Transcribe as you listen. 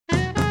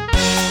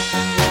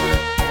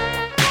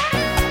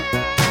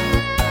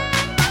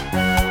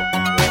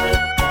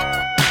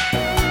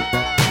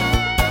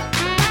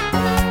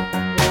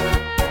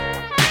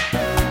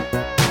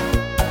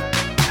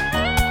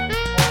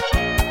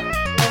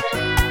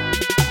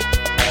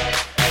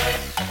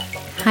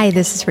Hi,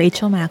 this is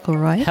Rachel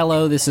McElroy.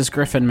 Hello, this is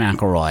Griffin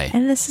McElroy.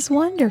 And this is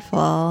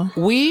wonderful.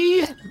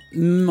 We,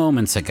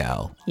 moments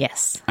ago,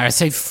 Yes. I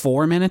say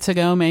 4 minutes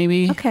ago,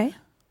 maybe. Okay.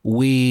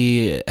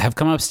 We have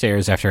come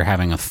upstairs after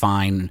having a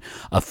fine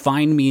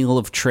meal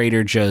of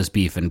Trader Joe's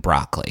beef and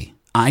broccoli.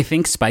 I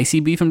think spicy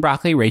beef and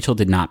broccoli. Rachel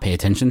did not pay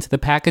attention to the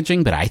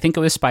packaging, but I think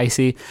it was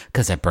spicy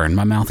because it burned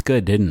my mouth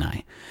good, didn't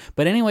I?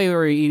 But anyway, we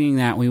were eating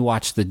that. We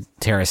watched the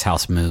Terrace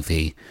House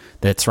movie.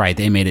 That's right.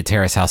 They made a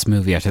Terrace House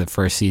movie after the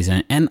first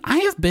season. And I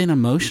have been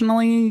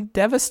emotionally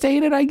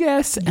devastated, I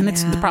guess. And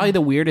it's probably the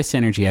weirdest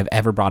energy I've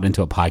ever brought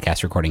into a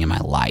podcast recording in my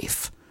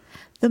life.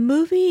 The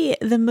movie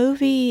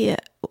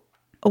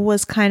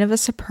was kind of a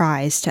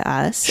surprise to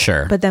us.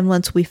 Sure. But then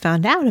once we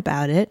found out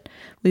about it,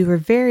 we were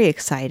very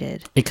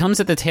excited. It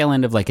comes at the tail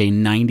end of like a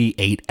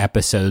 98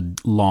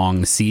 episode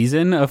long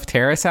season of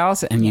Terrace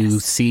House, and you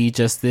see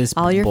just this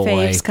all your boy.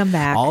 faves come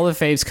back. All the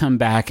faves come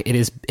back. It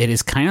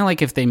is kind of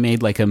like if they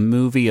made like a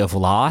movie of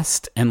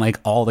Lost and like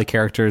all the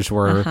characters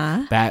were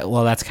back.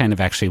 Well, that's kind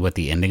of actually what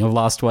the ending of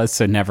Lost was,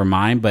 so never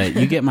mind. But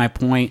you get my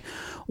point.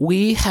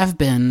 We have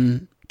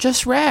been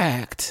just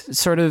wrecked.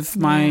 Sort of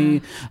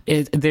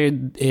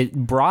it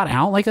brought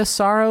out like a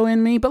sorrow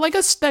in me, but like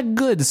a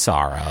good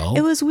sorrow.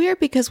 It was weird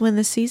because when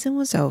the season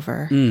was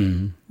over,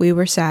 we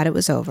were sad it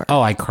was over.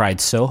 Oh, I cried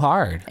so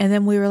hard. And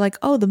then we were like,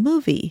 oh, the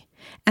movie.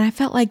 And I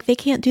felt like they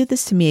can't do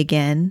this to me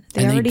again.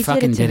 They already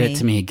fucking did it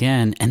to me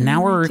again. And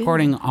now we're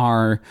recording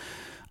our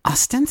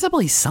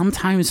ostensibly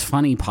sometimes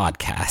funny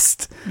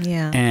podcast.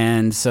 Yeah.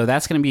 And so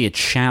that's going to be a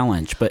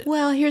challenge. But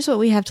well, here's what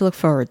we have to look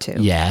forward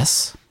to.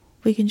 Yes.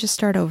 We can just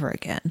start over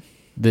again.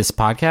 This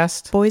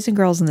podcast? Boys and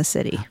Girls in the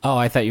City. Oh,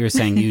 I thought you were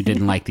saying you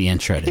didn't like the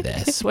intro to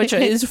this, which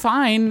is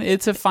fine.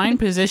 It's a fine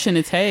position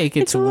to take.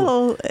 It's a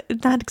little,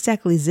 not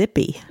exactly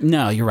zippy.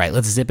 No, you're right.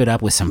 Let's zip it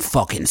up with some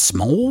fucking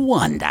small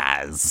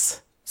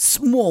wonders.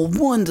 Small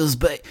wonders,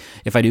 but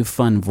if I do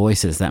fun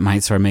voices, that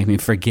might sort of make me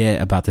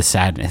forget about the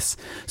sadness.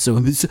 So,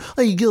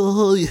 hey,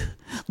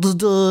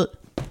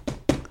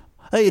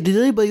 did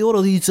anybody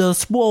order these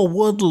small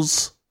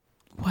wonders?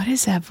 What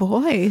is that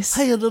voice?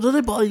 Hey, did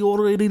anybody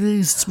order any of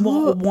these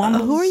small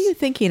wonders? Who are you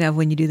thinking of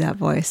when you do that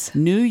voice?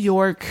 New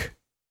York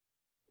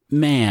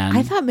man.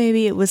 I thought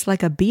maybe it was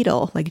like a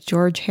Beatle, like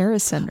George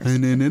Harrison. Or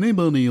and did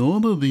anybody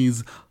order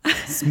these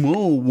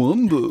small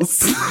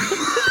wonders?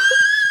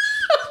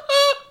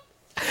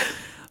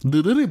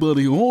 Did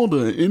anybody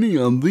order any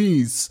of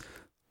these?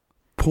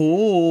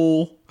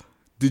 Paul,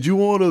 did you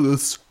order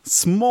this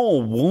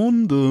small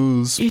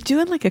wonders? You're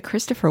doing like a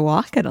Christopher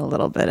Walken a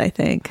little bit, I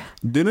think.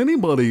 Did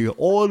anybody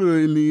order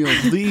any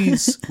of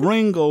these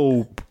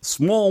Ringo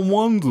small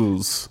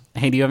wonders?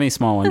 Hey, do you have any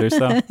small wonders,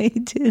 though? I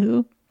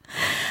do.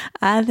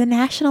 The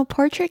National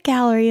Portrait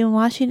Gallery in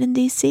Washington,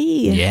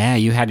 D.C. Yeah,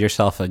 you had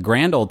yourself a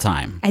grand old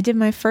time. I did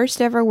my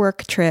first ever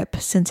work trip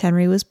since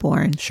Henry was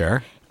born.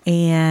 Sure.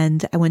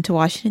 And I went to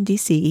Washington,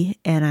 D.C.,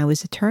 and I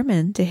was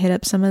determined to hit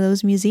up some of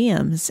those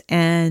museums.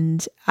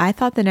 And I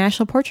thought the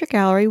National Portrait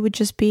Gallery would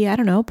just be, I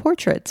don't know,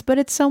 portraits, but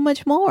it's so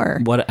much more.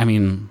 What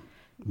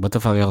the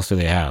fuck else do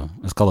they have?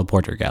 It's called a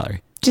portrait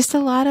gallery. Just a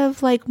lot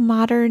of like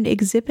modern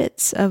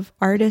exhibits of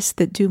artists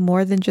that do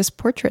more than just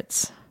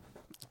portraits.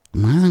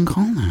 Why is it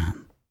called that?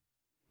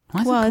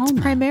 Well, it's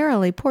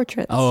primarily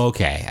portraits. Oh,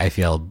 okay. I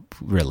feel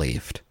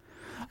relieved.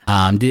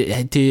 Can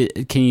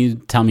you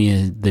tell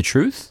me the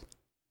truth?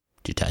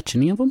 Did you touch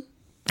any of them?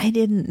 I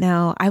didn't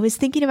know. I was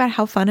thinking about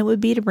how fun it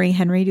would be to bring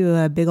Henry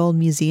to a big old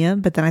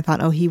museum, but then I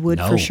thought, he would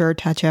for sure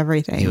touch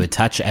everything. He would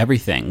touch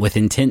everything with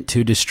intent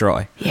to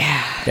destroy.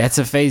 Yeah. That's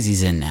a phase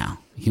he's in now.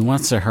 He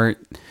wants to hurt.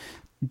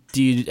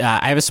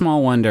 I have a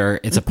small wonder.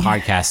 It's a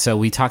podcast. So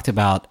we talked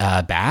about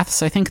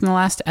baths, I think, in the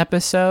last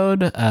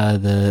episode.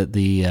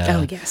 The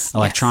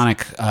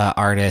electronic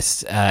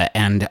artists,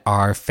 and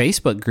our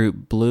Facebook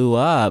group blew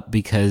up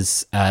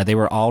because they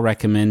were all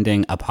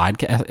recommending a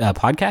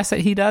podcast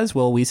that he does,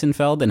 Will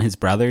Wiesenfeld and his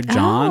brother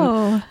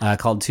John,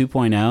 called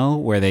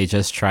 2.0, where they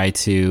just try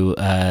to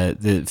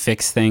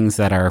fix things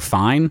that are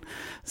fine.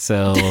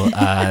 So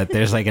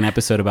there's like an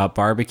episode about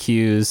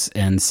barbecues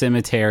and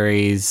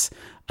cemeteries.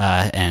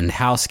 And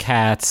house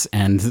cats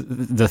and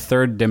the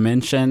third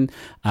dimension,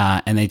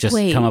 and they just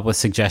come up with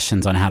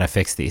suggestions on how to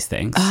fix these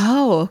things.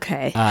 Oh,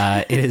 okay.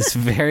 It's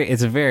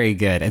very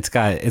good. It's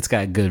got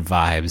good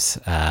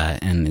vibes,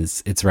 and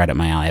it's right up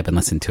my alley. I've been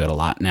listening to it a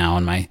lot now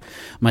on my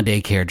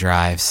daycare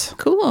drives.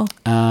 Cool.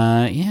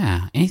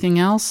 Yeah. Anything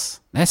else?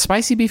 That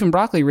spicy beef and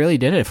broccoli really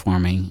did it for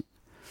me.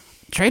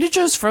 Trader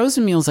Joe's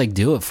frozen meals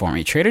do it for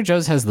me. Trader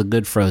Joe's has the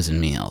good frozen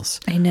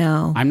meals. I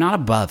know. I'm not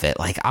above it.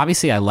 Like,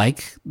 obviously I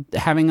like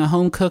having a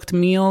home cooked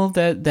meal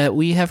that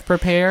we have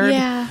prepared.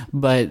 Yeah.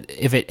 But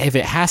if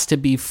it has to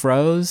be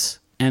froze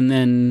and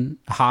then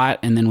hot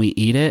and then we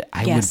eat it,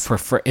 I would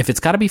prefer, if it's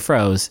got to be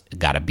froze, it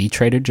got to be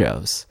Trader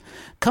Joe's.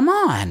 Come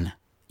on.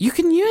 You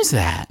can use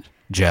that,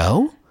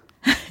 Joe.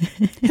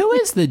 Who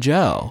is the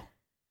Joe?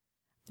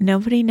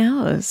 Nobody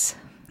knows.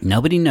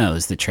 Nobody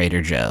knows the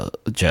Trader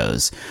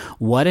Joe's.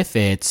 What if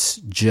it's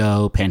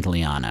Joe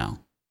Pantoliano?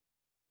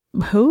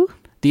 Who?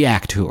 The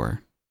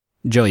actor.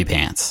 Joey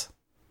Pants.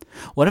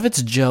 What if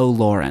it's Joe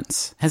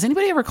Lawrence? Has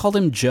anybody ever called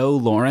him Joe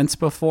Lawrence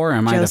before? Or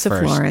am Joseph I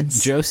the first?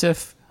 Lawrence.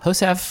 Joseph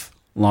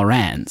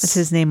Lawrence. That's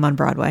his name on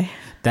Broadway.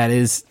 That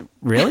is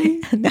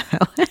really? No.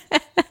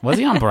 Was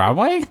he on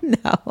Broadway?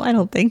 No, I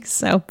don't think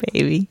so,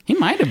 baby. He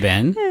might have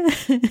been.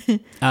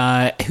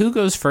 Who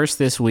goes first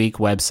this week?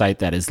 Website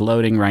that is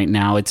loading right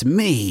now. It's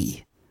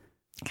me.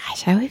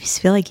 Gosh, I always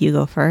feel like you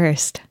go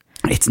first.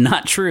 It's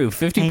not true.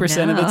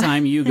 50% of the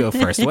time you go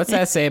first. What's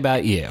that say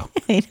about you?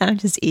 I'm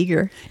just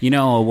eager. You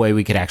know a way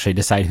we could actually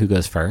decide who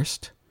goes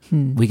first?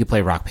 We could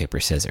play rock, paper,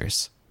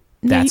 scissors.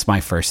 That's my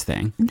first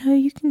thing. No,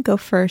 you can go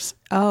first.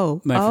 My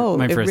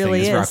first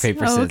really thing is rock,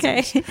 paper, scissors.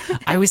 Okay.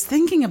 I was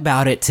thinking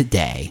about it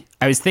today.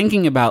 I was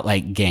thinking about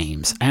like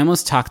games. I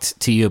almost talked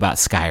to you about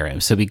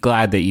Skyrim, so be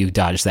glad that you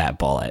dodged that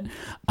bullet.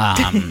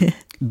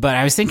 But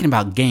I was thinking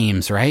about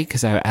games, right?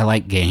 Because I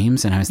like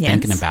games, and I was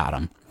thinking about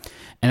them.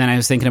 And then I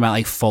was thinking about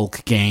like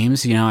folk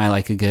games. You know, I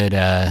like a good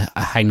a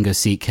hide and go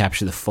seek,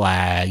 capture the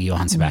flag,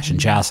 Johann Sebastian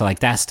Joust. I like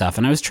that stuff.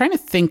 And I was trying to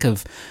think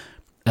of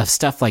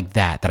stuff like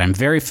that I'm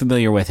very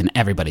familiar with and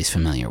everybody's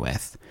familiar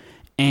with.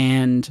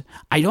 And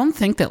I don't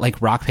think that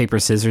like rock, paper,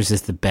 scissors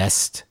is the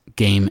best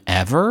game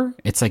ever.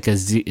 It's like a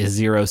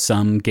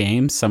zero-sum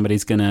game.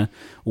 Somebody's going to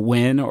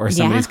win or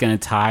somebody's going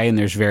to tie, and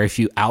there's very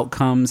few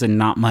outcomes and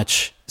not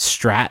much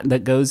strat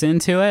that goes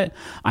into it.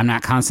 I'm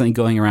not constantly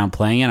going around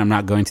playing it. I'm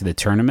not going to the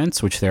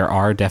tournaments, which there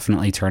are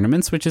definitely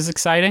tournaments, which is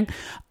exciting.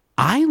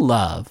 I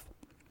love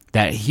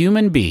that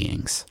human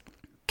beings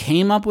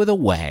came up with a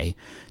way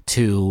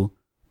to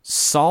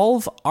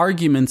solve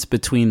arguments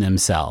between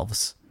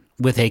themselves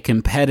with a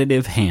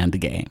competitive hand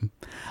game.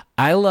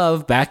 I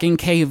love back in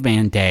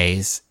caveman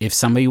days, if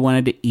somebody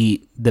wanted to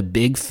eat the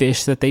big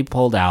fish that they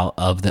pulled out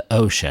of the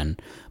ocean,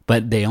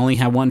 but they only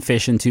had one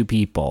fish and two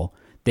people,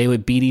 they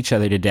would beat each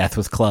other to death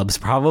with clubs,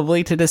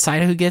 probably to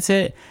decide who gets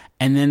it.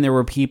 And then there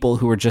were people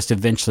who were just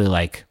eventually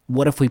like,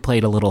 what if we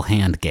played a little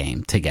hand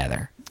game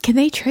together? Can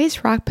they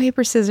trace rock,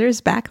 paper,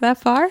 scissors back that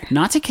far?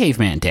 Not to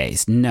caveman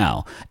days,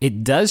 no.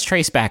 It does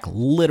trace back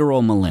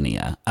literal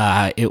millennia.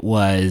 It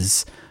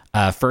was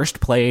first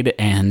played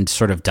and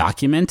sort of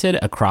documented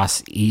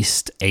across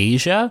East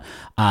Asia.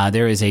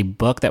 There is a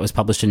book that was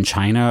published in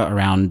China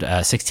around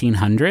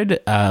 1600,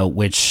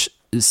 which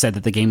said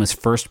that the game was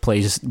first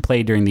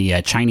played during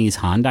the Chinese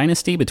Han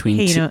Dynasty between...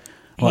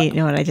 Hey, you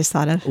know what I just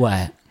thought of?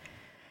 What?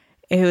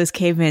 If it was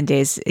caveman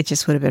days, it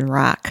just would have been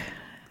rock.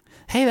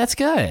 Hey, that's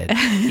good.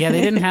 Yeah,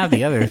 they didn't have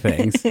the other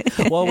things.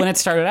 Well, when it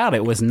started out,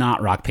 it was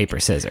not rock, paper,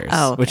 scissors,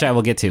 which I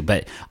will get to.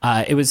 But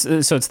it was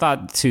so it's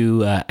thought to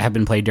have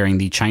been played during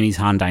the Chinese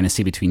Han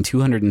Dynasty between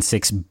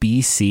 206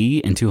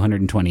 BC and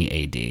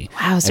 220 AD.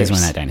 Wowzers. Is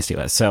when that dynasty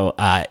was. So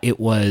it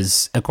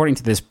was, according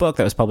to this book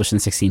that was published in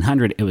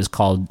 1600, it was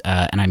called,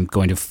 and I'm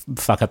going to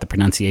fuck up the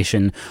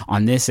pronunciation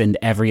on this and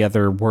every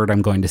other word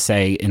I'm going to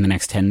say in the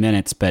next 10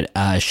 minutes, but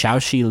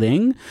Xiaoxi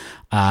Ling,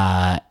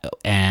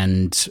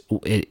 and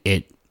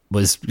it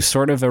was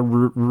sort of a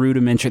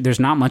rudimentary. There's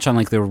not much on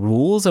like the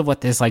rules of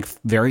what this like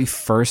very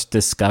first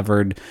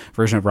discovered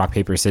version of rock,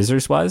 paper,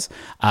 scissors was.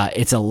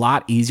 It's a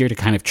lot easier to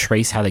kind of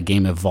trace how the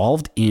game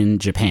evolved in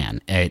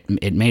Japan.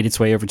 It made its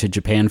way over to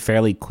Japan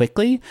fairly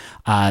quickly.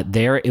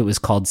 There it was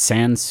called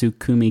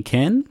Sansukumi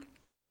Ken.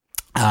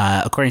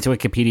 According to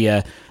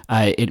Wikipedia,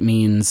 it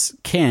means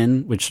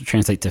kin, which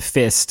translates to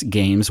fist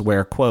games,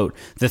 where, quote,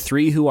 the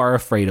three who are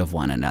afraid of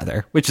one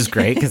another, which is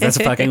great because that's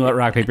fucking what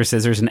rock, paper,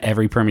 scissors and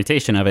every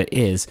permutation of it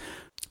is.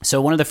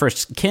 So one of the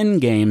first kin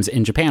games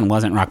in Japan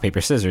wasn't rock, paper,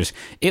 scissors.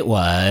 It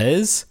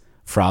was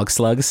frog,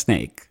 slug,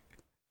 snake.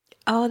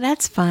 Oh,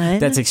 that's fun.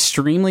 That's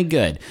extremely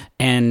good.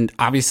 And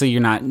obviously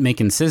you're not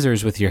making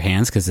scissors with your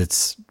hands because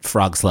it's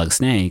frog, slug,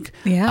 snake.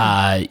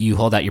 Yeah. You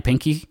hold out your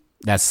pinky,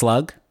 that's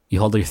slug. You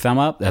hold your thumb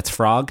up, that's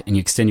frog, and you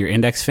extend your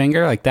index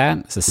finger like that,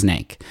 it's a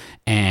snake.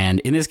 And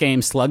in this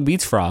game, slug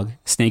beats frog,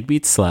 snake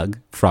beats slug,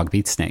 frog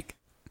beats snake.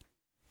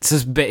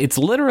 It's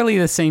literally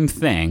the same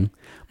thing,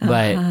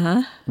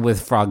 but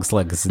with frog,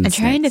 slugs, and I'm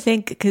snakes. trying to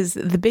think, because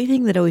the big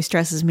thing that always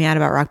stresses me out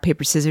about rock,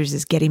 paper, scissors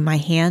is getting my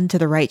hand to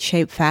the right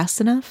shape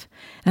fast enough.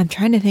 And I'm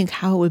trying to think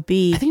how it would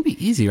be. I think it'd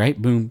be easy,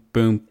 right? Boom,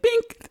 boom,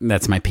 bink.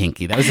 That's my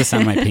pinky. That was the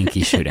sound of my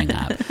pinky shooting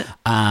up.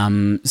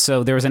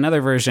 So there was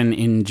another version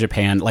in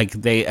Japan. Like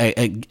they,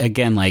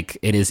 again, like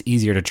it is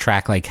easier to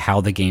track like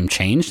how the game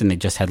changed, and they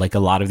just had like a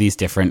lot of these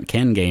different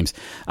kin games.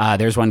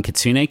 There's one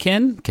Kitsune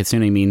Kin.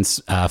 Kitsune means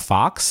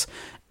fox.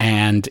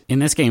 And in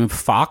this game,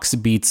 fox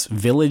beats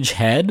village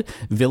head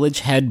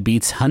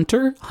beats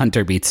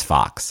hunter beats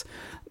fox.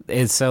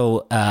 And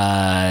so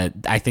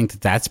I think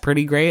that's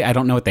pretty great. I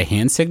don't know what the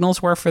hand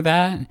signals were for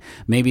that.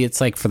 Maybe it's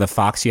like for the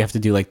fox, you have to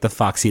do like the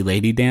Foxy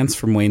Lady dance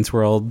from Wayne's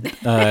World 2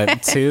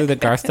 that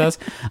Garth does.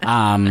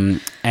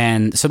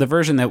 And so the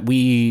version that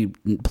we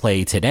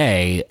play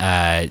today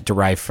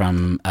derived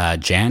from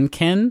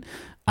Jankin,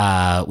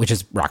 which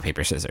is rock,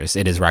 paper, scissors.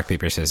 It is rock,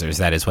 paper, scissors.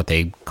 That is what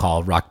they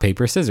call rock,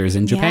 paper, scissors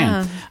in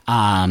Japan.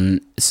 Yeah.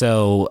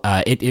 So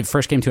it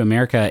first came to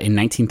America in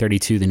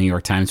 1932. The New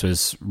York Times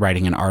was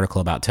writing an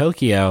article about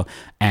Tokyo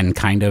and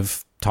kind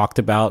of talked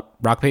about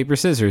rock, paper,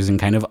 scissors and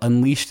kind of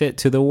unleashed it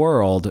to the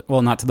world.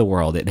 Well, not to the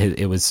world.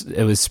 It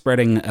was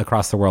spreading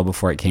across the world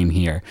before it came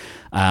here.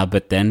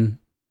 But then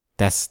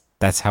that's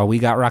how we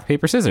got rock,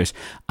 paper, scissors.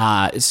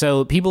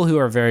 So people who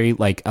are very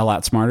like a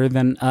lot smarter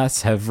than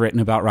us have written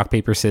about rock,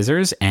 paper,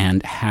 scissors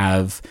and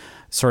have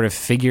sort of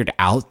figured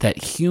out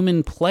that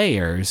human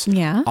players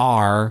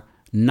are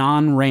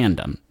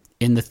non-random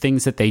in the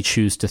things that they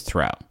choose to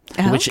throw,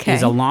 which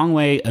is a long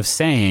way of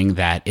saying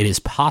that it is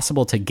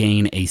possible to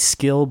gain a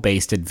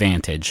skill-based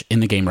advantage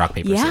in the game rock,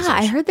 paper, scissors. Yeah,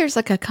 I heard there's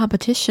like a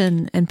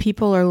competition and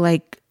people are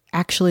like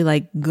actually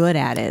like good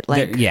at it.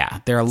 Like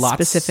there are lots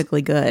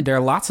specifically good. There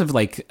are lots of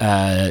like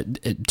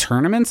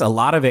tournaments. A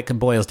lot of it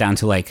boils down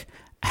to like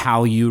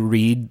how you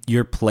read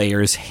your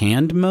players'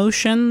 hand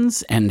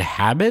motions and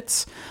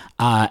habits,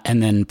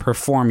 and then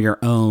perform your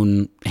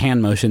own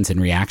hand motions in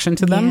reaction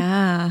to them.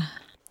 Yeah.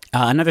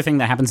 Another thing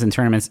that happens in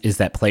tournaments is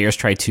that players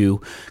try to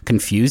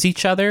confuse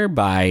each other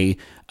by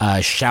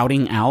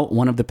shouting out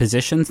one of the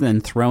positions and then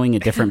throwing a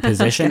different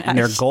position. And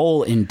their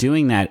goal in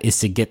doing that is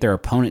to get their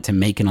opponent to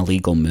make an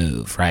illegal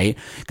move, right?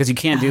 Because you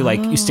can't do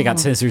like you stick out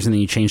scissors and then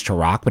you change to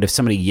rock. But if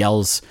somebody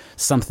yells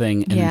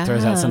something and then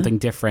throws out something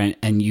different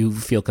and you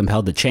feel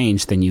compelled to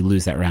change, then you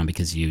lose that round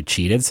because you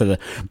cheated. So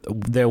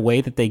the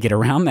way that they get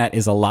around that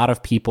is a lot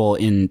of people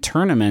in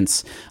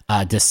tournaments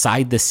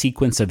decide the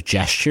sequence of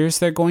gestures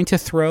they're going to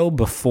throw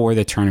before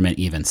the tournament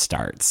even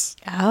starts.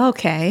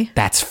 Okay.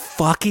 That's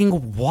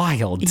fucking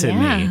wild to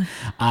me.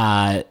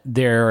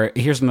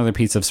 Here's another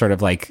piece of sort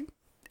of like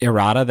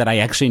errata that I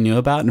actually knew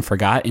about and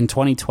forgot. In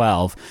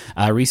 2012,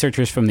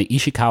 researchers from the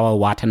Ishikawa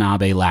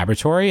Watanabe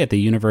Laboratory at the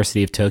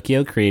University of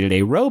Tokyo created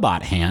a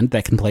robot hand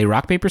that can play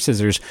rock, paper,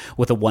 scissors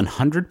with a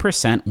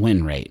 100%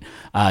 win rate.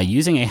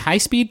 Using a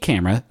high-speed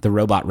camera, the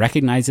robot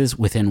recognizes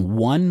within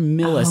 1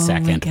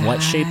 millisecond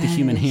what shape the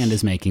human hand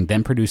is making,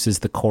 then produces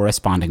the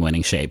corresponding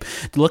winning shape.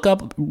 Look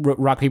up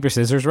rock, paper,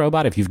 scissors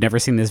robot if you've never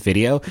seen this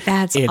video.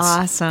 That's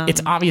awesome.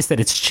 It's obvious that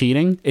it's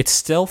cheating. It's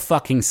still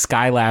fucking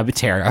Skylab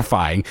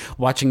terrifying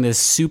watching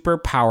this super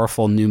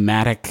powerful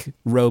pneumatic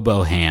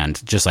robo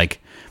hand just like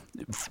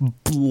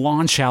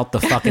launch out the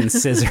fucking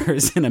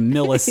scissors in a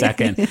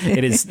millisecond.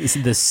 It's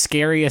the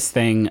scariest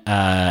thing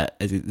ever.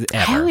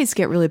 I always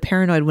get really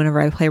paranoid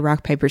whenever I play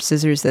rock, paper,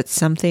 scissors that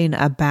something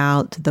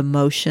about the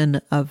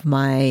motion of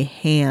my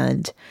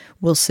hand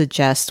will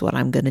suggest what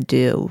I'm going to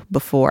do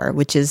before,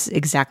 which is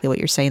exactly what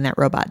you're saying that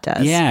robot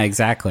does. Yeah,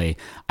 exactly.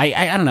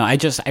 I don't know.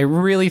 I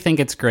really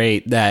think it's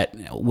great that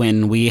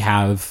when we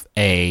have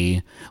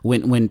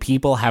when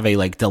people have a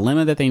like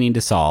dilemma that they need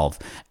to solve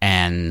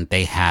and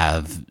they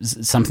have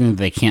something that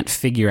they can't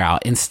figure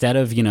out, instead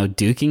of,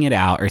 duking it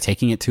out or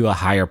taking it to a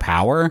higher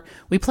power,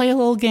 we play a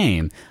little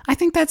game. I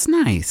think that's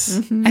nice.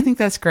 Mm-hmm. I think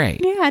that's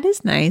great. Yeah, it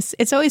is nice.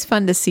 It's always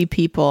fun to see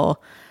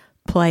people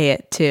play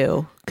it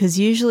too, because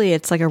usually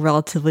it's like a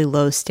relatively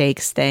low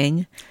stakes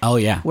thing. Oh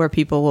yeah, where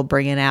people will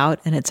bring it out,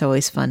 and it's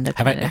always fun to.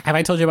 Have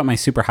I told you about my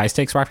super high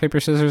stakes rock, paper,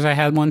 scissors I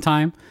had one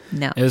time?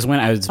 No, it was when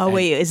I was. Oh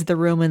wait, is the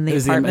room in the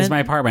apartment? It was my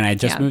apartment. I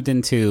just moved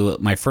into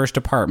my first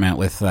apartment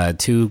with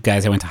two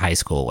guys I went to high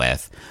school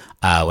with.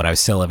 When I was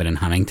still living in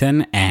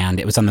Huntington, and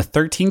it was on the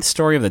 13th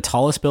story of the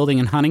tallest building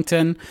in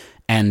Huntington.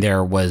 And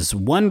there was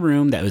one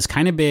room that was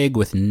kind of big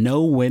with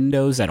no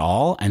windows at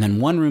all. And then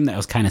one room that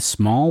was kind of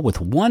small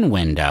with one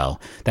window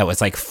that was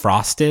like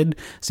frosted,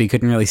 so you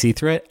couldn't really see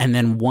through it. And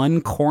then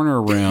one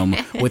corner room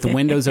with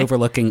windows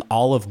overlooking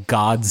all of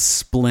God's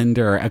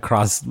splendor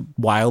across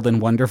wild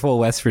and wonderful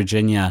West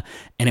Virginia.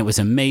 And it was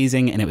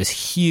amazing and it was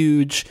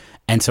huge.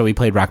 And so we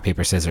played rock,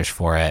 paper, scissors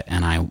for it,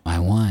 and I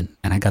won,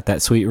 and I got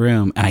that sweet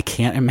room, and I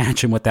can't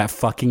imagine what that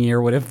fucking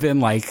year would have been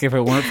like if it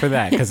weren't for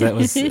that, because that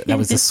was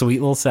a sweet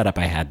little setup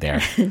I had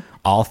there,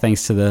 all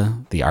thanks to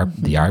the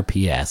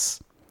RPS.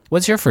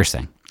 What's your first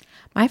thing?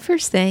 My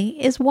first thing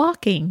is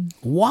walking.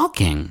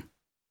 Walking.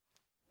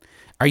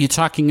 Are you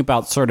talking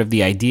about sort of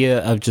the idea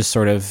of just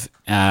sort of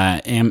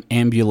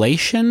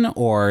ambulation,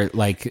 or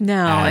like?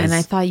 No, and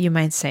I thought you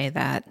might say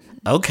that.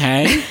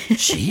 Okay.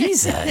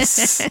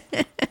 Jesus.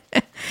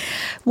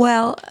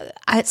 Well,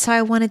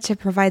 I wanted to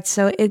provide,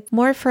 so it's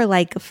more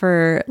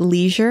for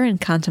leisure and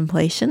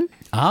contemplation.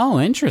 Oh,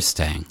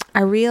 interesting.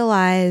 I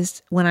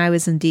realized when I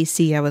was in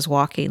DC, I was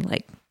walking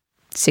like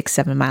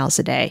 6-7 miles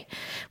a day,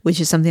 which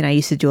is something I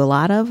used to do a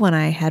lot of when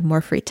I had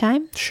more free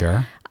time.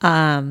 Sure.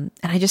 And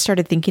I just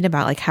started thinking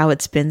about like how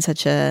it's been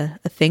such a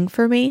thing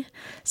for me.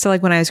 So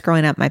like when I was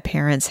growing up, my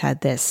parents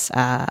had this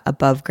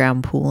above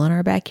ground pool in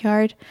our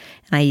backyard,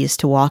 and I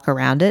used to walk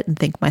around it and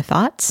think my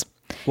thoughts.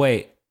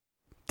 Wait,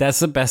 that's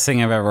the best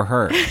thing I've ever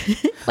heard.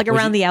 Like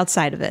around the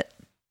outside of it.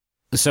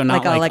 So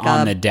not like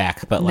on the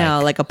deck, but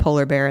no, like a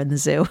polar bear in the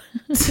zoo.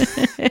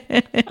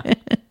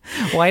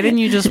 Why didn't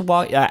you just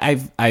walk?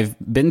 I've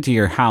been to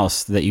your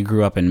house that you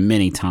grew up in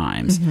many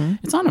times. Mm-hmm.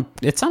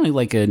 It's on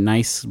like a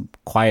nice,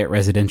 quiet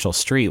residential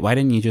street. Why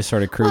didn't you just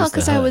sort of cruise? Well,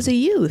 because I was a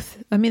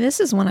youth. I mean, this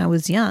is when I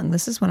was young.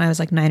 This is when I was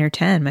like 9 or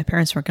 10. My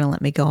parents weren't going to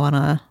let me go on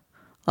a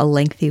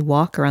lengthy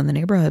walk around the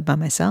neighborhood by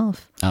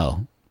myself.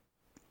 Oh.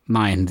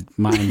 Mine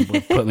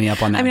would put me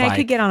up on that I mean, bike. I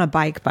could get on a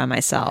bike by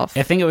myself.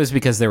 I think it was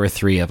because there were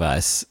 3 of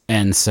us.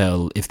 And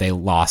so if they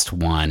lost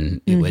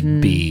one, it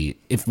would be,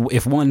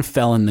 if one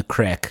fell in the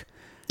creek,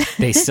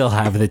 they still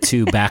have the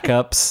 2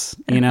 backups,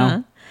 you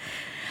know?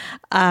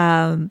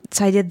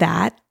 So I did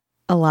that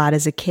a lot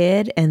as a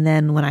kid. And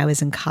then when I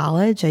was in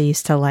college, I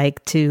used to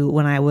like to,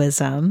 when I was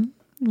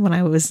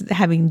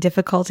having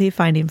difficulty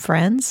finding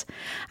friends,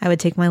 I would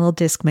take my little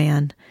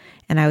Discman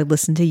and I would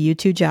listen to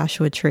U2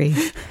 Joshua Tree.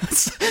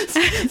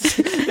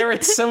 There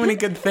were so many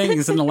good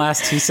things in the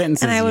last 2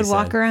 sentences. And I would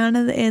walk around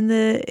in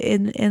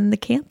the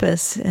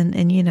campus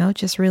and you know,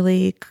 just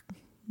really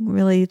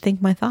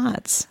think my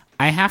thoughts.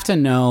 I have to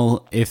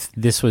know if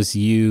this was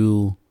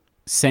you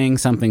saying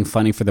something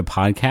funny for the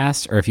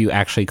podcast or if you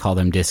actually call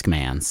them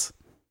Discmans.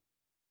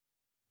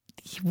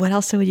 What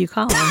else would you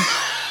call them?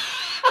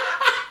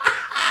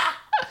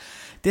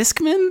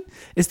 Discman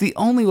is the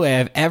only way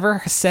I've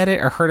ever said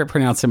it or heard it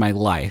pronounced in my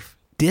life.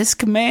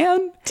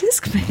 Discman?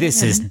 Discman.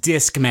 This is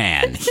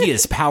Discman. He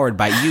is powered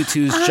by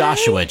U2's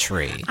Joshua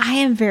Tree. I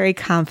am very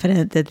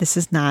confident that this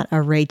is not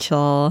a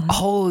Rachel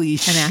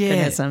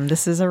anachronism.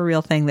 This is a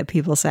real thing that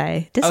people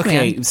say. Discman.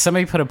 Okay,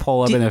 somebody put a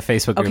poll up in the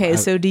Facebook group. Okay,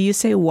 so do you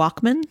say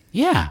Walkman?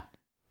 Yeah.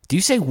 Do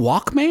you say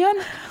Walkman?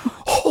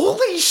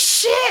 Holy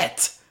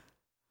shit!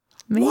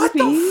 Maybe. What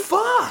the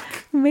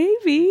fuck?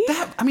 Maybe.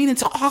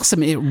 It's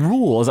awesome. It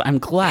rules. I'm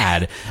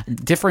glad.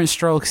 Different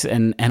strokes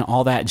and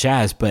all that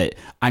jazz, but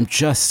do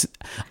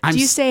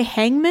you say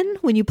hangman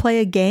when you play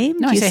a game?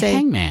 No, I say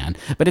hangman,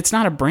 but it's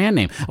not a brand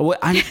name.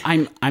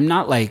 I'm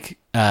not like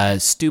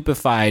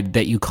stupefied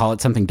that you call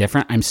it something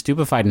different. I'm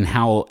stupefied in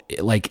how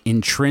like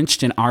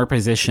entrenched in our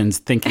positions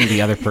thinking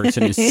the other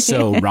person is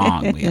so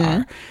wrong we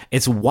are.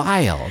 It's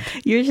wild.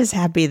 You're just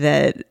happy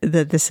that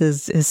this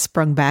is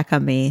sprung back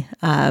on me.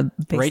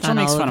 Rachel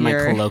makes fun of my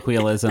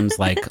colloquialisms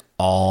like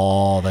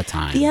all the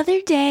time. The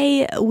other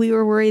day we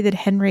were worried that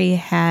Henry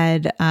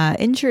had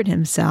injured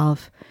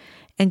himself,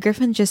 and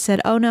Griffin just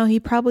said, "Oh no, he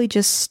probably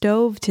just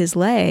stoved his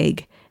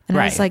leg." And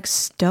I was like,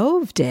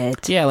 stoved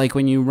it? Yeah, like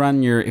when you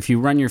if you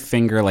run your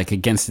finger like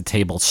against the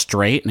table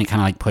straight and it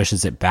kind of like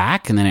pushes it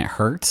back and then it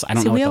hurts. I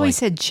don't know. We always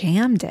said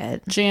jammed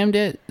it. Jammed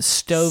it,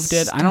 stoved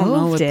it. I don't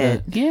know what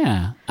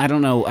I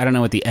don't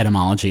know what the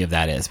etymology of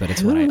that is, but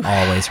it's what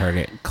I always heard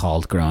it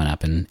called growing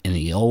up in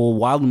the old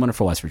wild and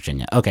wonderful West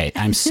Virginia. Okay,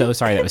 I'm so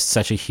sorry. That was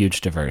such a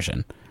huge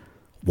diversion.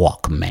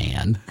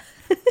 Walkman.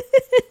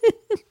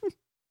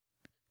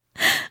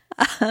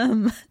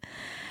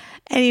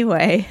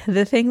 Anyway,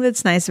 the thing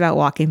that's nice about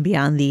walking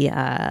beyond the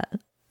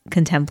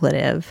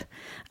contemplative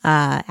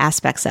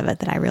aspects of it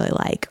that I really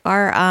like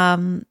are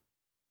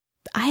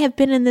I have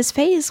been in this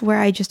phase where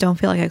I just don't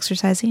feel like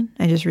exercising.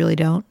 I just really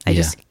don't. I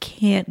just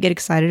can't get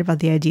excited about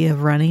the idea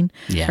of running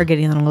or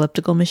getting on an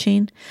elliptical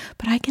machine.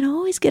 But I can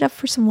always get up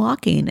for some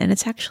walking, and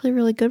it's actually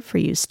really good for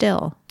you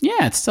still.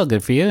 Yeah, it's still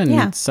good for you, and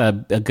it's a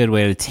good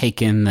way to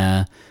take in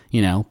the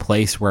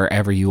place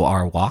wherever you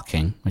are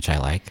walking, which I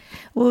like.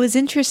 Well, it was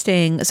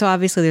interesting. So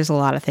obviously there's a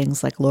lot of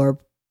things like lower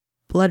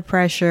blood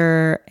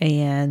pressure,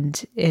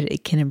 and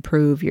it can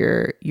improve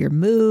your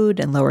mood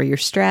and lower your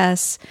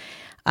stress.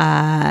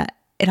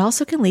 It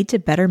also can lead to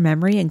better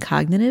memory and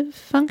cognitive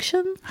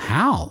function.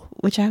 How?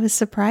 Which I was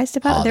surprised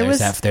about. Oh, there's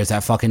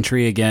that fucking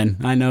tree again.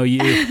 I know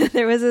you.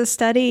 There was a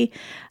study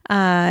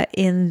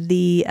in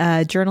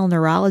the journal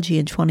Neurology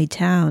in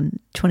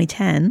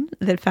 2010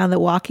 that found that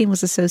walking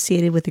was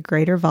associated with a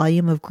greater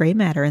volume of gray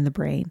matter in the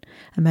brain,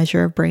 a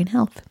measure of brain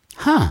health.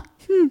 Huh.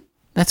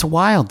 That's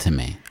wild to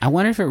me. I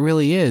wonder if it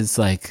really is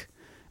like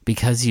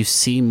because you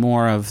see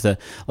more of the,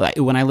 like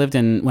when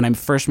I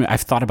first moved,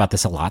 I've thought about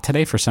this a lot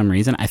today for some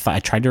reason. I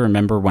tried to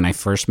remember when I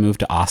first moved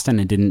to Austin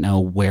and didn't know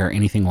where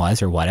anything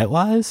was or what it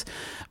was.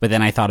 But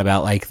then I thought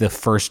about like the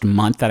first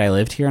month that I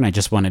lived here and I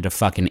just wanted to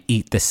fucking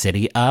eat the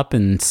city up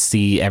and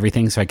see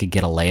everything so I could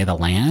get a lay of the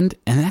land.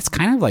 And that's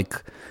kind of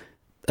like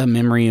a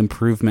memory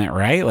improvement,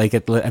 right? Like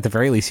at the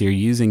very least, you're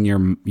using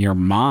your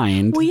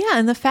mind. Well, yeah.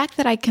 And the fact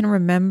that I can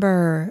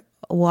remember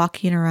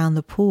walking around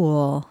the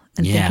pool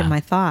and thinking my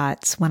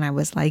thoughts when I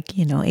was like,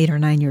 8 or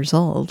 9 years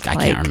old. I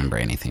can't remember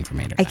anything from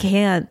 8 or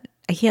 9.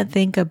 I can't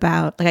think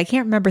about, like, I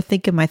can't remember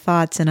thinking my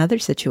thoughts in other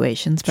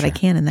situations, but I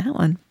can in that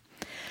one.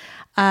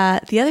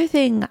 The other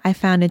thing I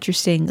found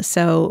interesting,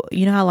 so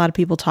you know how a lot of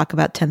people talk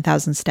about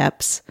 10,000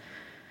 steps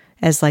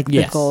as like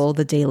the goal,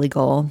 the daily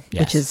goal,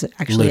 which is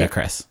actually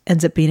ludicrous.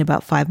 Ends up being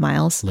about 5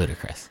 miles.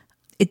 Ludicrous.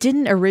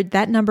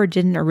 That number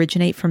didn't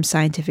originate from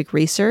scientific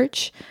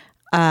research.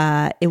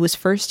 It was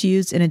first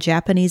used in a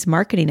Japanese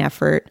marketing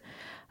effort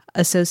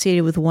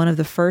associated with one of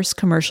the first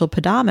commercial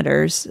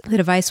pedometers. The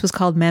device was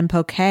called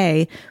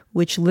Manpoke,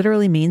 which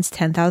literally means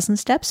 10,000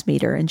 steps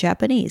meter in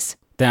Japanese.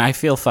 Then I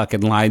feel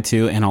fucking lied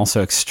to and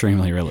also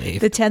extremely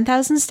relieved. The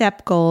 10,000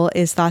 step goal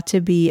is thought to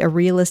be a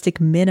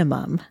realistic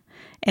minimum,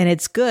 and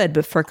it's good,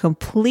 but for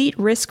complete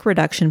risk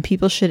reduction,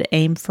 people should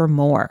aim for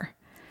more.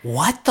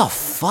 What the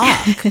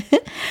fuck?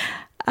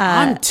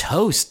 I'm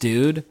toast,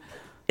 dude.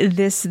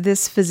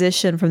 This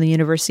physician from the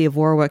University of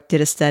Warwick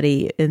did a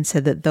study and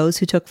said that those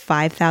who took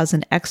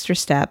 5,000 extra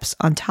steps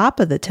on top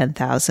of the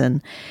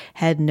 10,000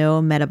 had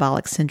no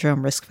metabolic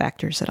syndrome risk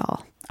factors at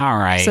all. All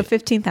right. So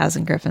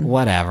 15,000, Griffin.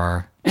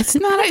 Whatever. It's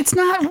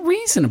not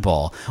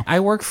reasonable.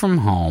 I work from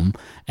home,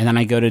 and then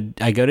I go to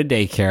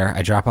daycare.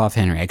 I drop off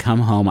Henry. I come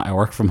home. I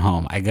work from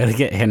home. I go to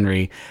get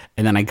Henry,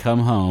 and then I come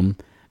home,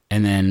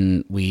 and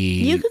then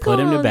we put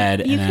him to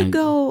bed. You could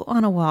go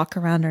on a walk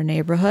around our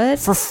neighborhood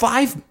for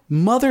 5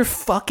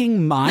 motherfucking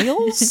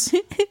miles.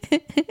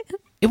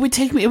 It would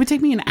take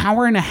me an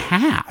hour and a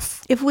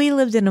half. If we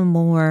lived in a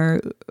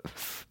more,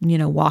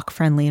 walk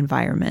friendly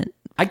environment,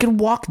 I could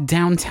walk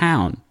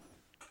downtown.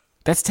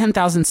 That's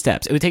 10,000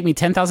 steps. It would take me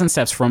 10,000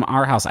 steps from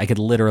our house. I could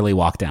literally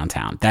walk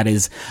downtown. That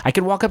is, I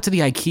could walk up to the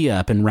IKEA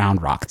up in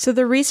Round Rock. So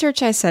the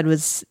research I said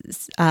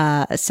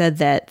said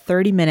that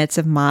 30 minutes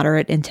of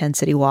moderate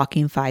intensity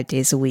walking 5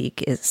 days a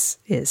week is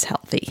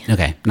healthy.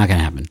 Okay, not going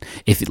to happen.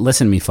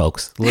 Listen to me,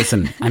 folks.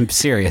 Listen, I'm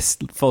serious.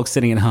 Folks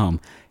sitting at home.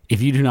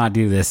 If you do not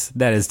do this,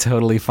 that is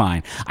totally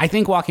fine. I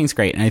think walking's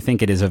great, and I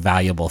think it is a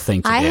valuable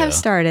thing to do. I have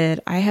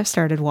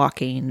started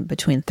walking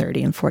between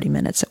 30 and 40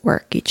 minutes at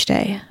work each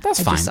day.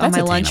 That's fine. That's on my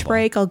lunch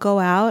break, I'll go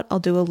out. I'll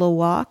do a little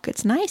walk.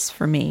 It's nice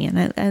for me, and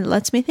it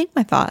lets me think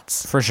my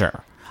thoughts. For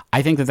sure.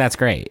 I think that's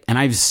great. And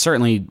I've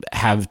certainly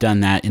have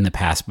done that in the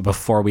past. But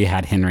before we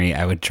had Henry,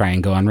 I would try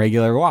and go on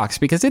regular walks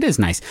because it is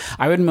nice.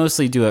 I would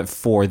mostly do it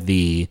for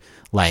the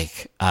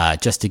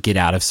just to get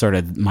out of sort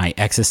of my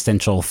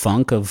existential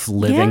funk of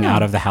living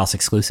out of the house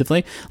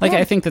exclusively.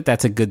 I think that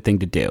that's a good thing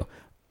to do.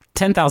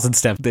 10,000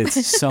 steps.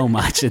 It's so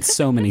much. It's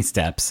so many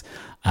steps.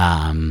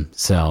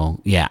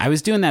 So yeah, I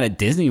was doing that at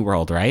Disney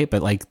World, right?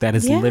 But that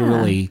is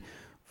literally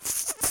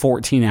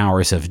 14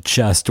 hours of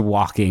just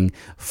walking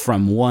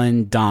from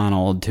one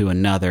Donald to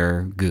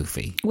another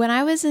Goofy. When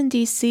I was in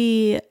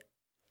DC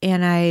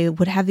and I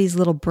would have these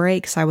little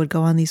breaks, I would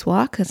go on these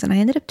walks, and I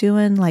ended up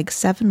doing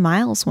 7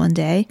 miles one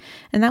day.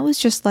 And that was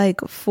just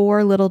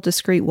 4 little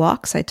discrete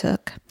walks I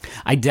took.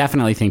 I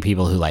definitely think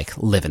people who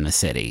live in the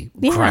city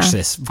crush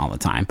this all the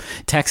time.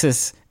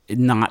 Texas,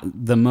 not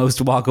the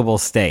most walkable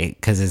state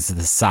because it's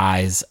the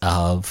size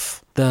of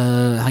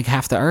the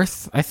half the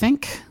earth, I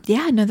think.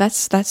 Yeah, no,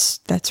 that's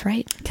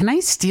right. Can I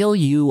steal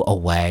you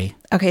away?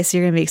 Okay, so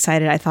you're gonna be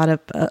excited. I thought of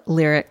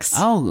lyrics.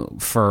 Oh,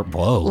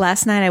 whoa!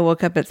 Last night I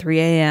woke up at 3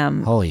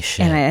 a.m. Holy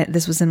shit! And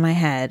this was in my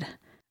head,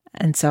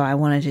 and so I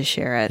wanted to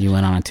share it. You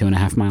went on a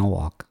 2.5 mile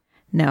walk.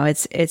 No,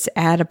 it's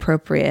ad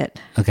appropriate.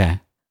 Okay.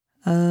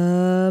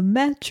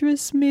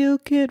 Mattress meal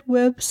kit,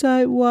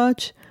 website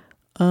watch,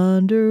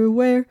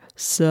 underwear,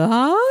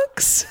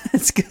 socks.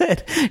 That's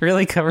good. It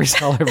really covers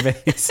all our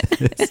bases.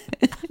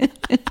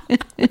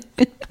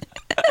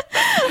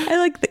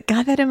 I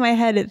got that in my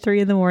head at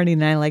 3 a.m.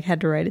 and I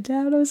had to write it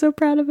down. I was so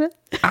proud of it.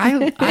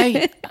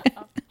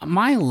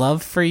 My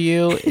love for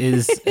you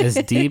is as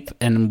deep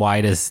and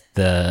wide as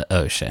the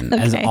ocean,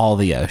 as all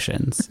the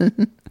oceans.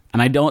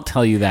 And I don't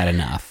tell you that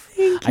enough.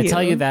 I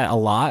tell you that a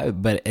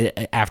lot, but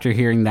after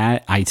hearing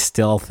that, I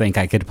still think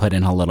I could put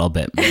in a little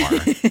bit more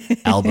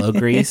elbow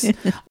grease.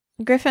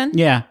 Griffin?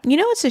 Yeah. You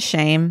know what's a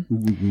shame?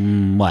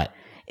 What?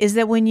 Is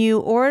that when you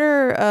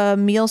order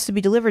meals to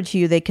be delivered to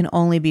you, they can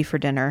only be for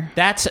dinner.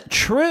 That's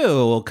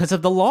true because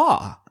of the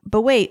law.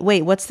 But wait,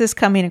 what's this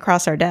coming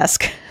across our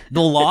desk?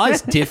 The law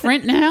is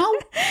different now?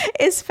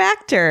 It's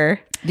Factor.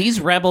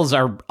 These rebels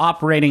are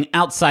operating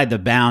outside the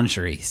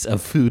boundaries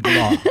of food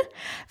law.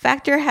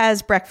 Factor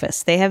has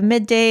breakfast. They have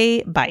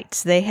midday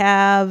bites. They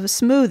have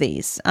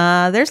smoothies.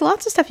 There's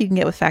lots of stuff you can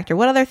get with Factor.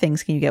 What other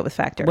things can you get with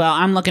Factor? Well,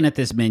 I'm looking at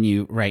this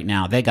menu right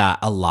now. They got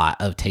a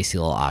lot of tasty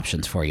little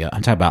options for you.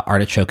 I'm talking about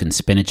artichoke and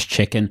spinach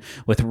chicken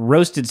with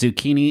roasted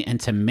zucchini and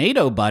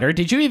tomato butter.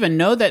 Did you even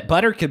know that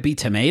butter could be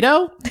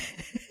tomato?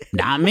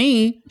 Not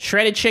me.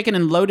 Shredded chicken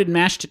and loaded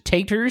mashed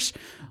taters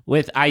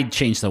I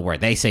changed the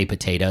word. They say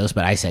potatoes,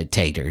 but I said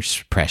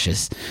taters,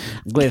 precious.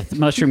 With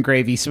mushroom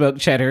gravy, smoked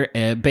cheddar,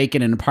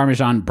 bacon, and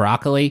Parmesan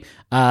broccoli.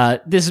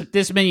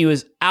 This menu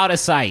is out of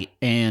sight,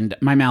 and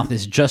my mouth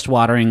is just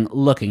watering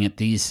looking at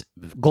these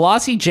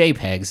glossy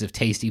JPEGs of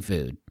tasty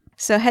food.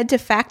 So head to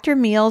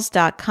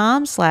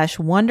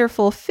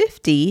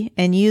factormeals.com/wonderful50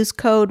 and use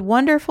code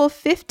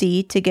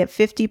wonderful50 to get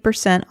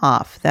 50%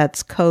 off.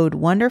 That's code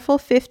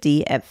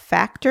wonderful50 at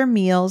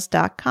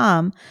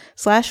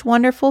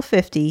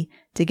factormeals.com/wonderful50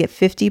 to get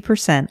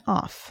 50%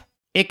 off.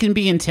 It can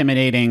be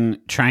intimidating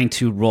trying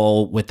to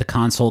roll with the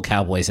console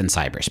cowboys in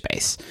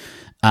cyberspace.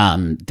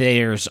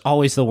 There's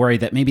always the worry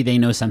that maybe they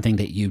know something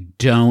that you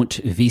don't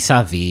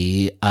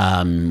vis-a-vis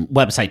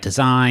website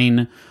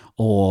design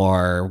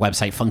or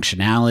website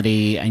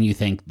functionality, and you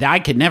think that I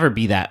could never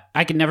be that.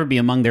 I could never be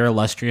among their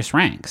illustrious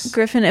ranks.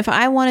 Griffin, if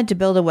I wanted to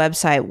build a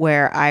website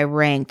where I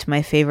ranked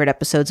my favorite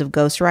episodes of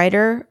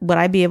Ghostwriter, would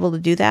I be able to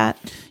do that?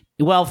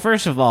 Well,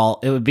 first of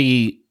all, it would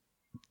be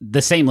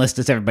the same list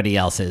as everybody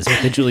else's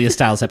with the Julia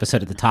Stiles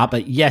episode at the top.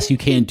 But yes, you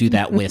can do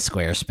that with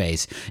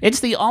Squarespace. It's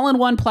the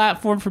all-in-one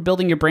platform for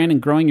building your brand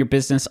and growing your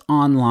business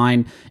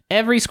online.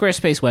 Every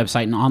Squarespace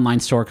website and online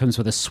store comes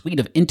with a suite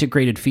of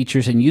integrated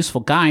features and useful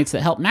guides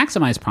that help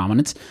maximize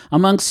prominence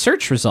among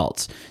search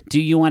results.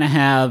 Do you want to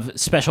have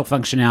special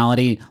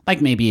functionality,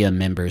 like maybe a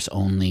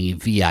members-only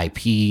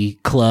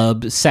VIP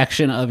club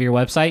section of your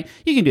website?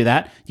 You can do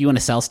that. Do you want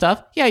to sell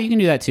stuff? Yeah, you can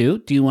do that too.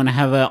 Do you want to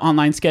have an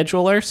online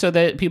scheduler so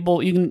that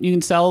people you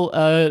can sell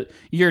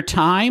your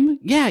time?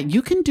 Yeah,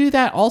 you can do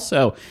that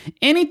also.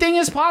 Anything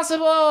is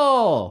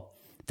possible.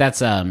 That's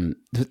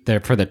there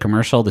for the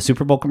commercial, the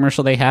Super Bowl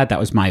commercial they had. That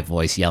was my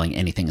voice yelling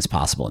anything is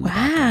possible in the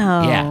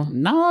background. Yeah,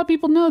 not a lot of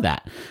people know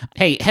that.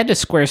 Hey, head to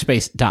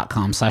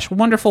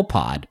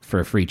squarespace.com/wonderfulpod for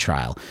a free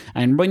trial.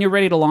 And when you're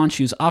ready to launch,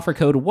 use offer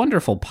code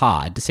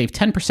WonderfulPod to save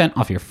 10%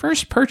 off your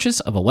first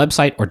purchase of a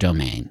website or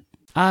domain.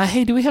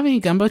 Hey, do we have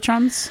any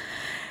Gumbotrons?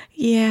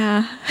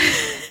 Yeah.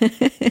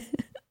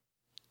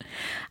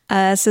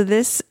 So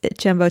this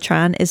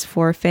Jumbotron is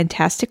for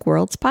Fantastic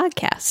Worlds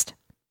podcast.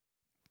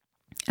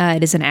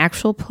 It is an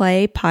actual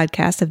play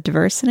podcast of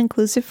diverse and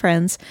inclusive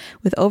friends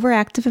with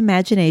overactive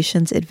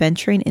imaginations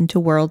adventuring into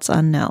worlds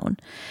unknown.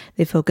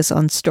 They focus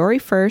on story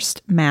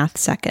first, math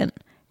second.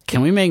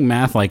 Can we make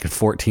math like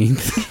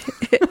 14th?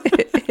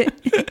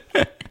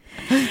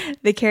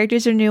 The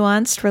characters are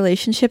nuanced,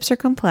 relationships are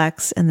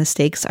complex, and the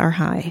stakes are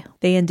high.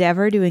 They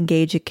endeavor to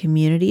engage a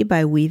community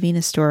by weaving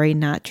a story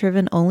not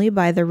driven only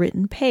by the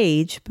written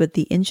page, but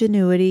the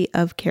ingenuity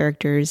of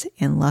characters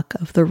and luck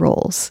of the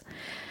roles.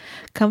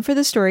 Come for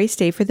the story,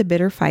 stay for the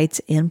bitter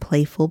fights and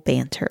playful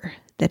banter.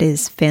 That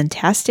is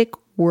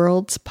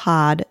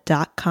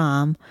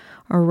fantasticworldspod.com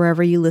or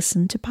wherever you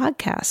listen to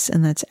podcasts,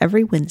 and that's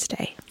every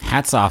Wednesday.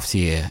 Hats off to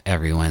you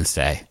every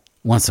Wednesday.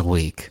 Once a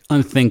week.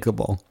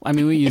 Unthinkable. I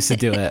mean, we used to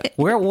do it.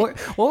 What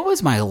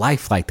was my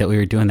life like that we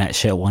were doing that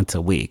shit once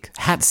a week?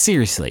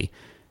 Seriously.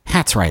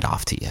 Hats right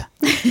off to you.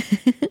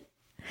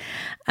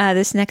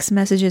 This next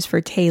message is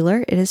for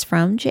Taylor. It is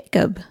from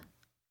Jacob.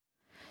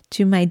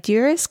 To my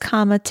dearest,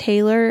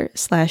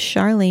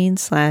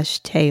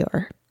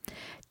 Taylor/Charlene/Tayor.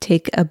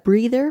 Take a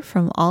breather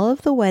from all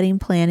of the wedding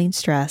planning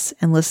stress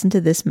and listen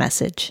to this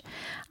message.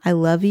 I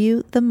love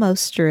you the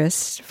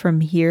mosterest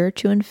from here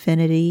to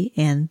infinity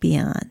and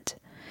beyond.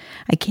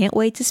 I can't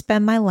wait to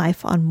spend my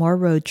life on more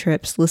road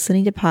trips,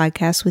 listening to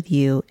podcasts with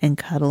you and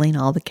cuddling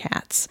all the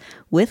cats.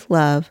 With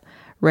love,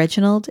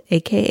 Reginald,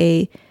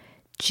 a.k.a.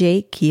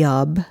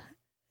 Jacob,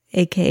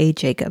 a.k.a.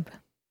 Jacob.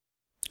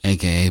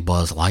 A.k.a.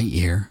 Buzz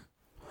Lightyear.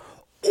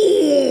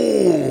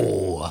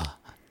 Oh,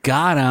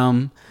 got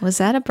him. Was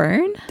that a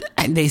burn?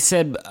 And they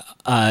said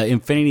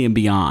infinity and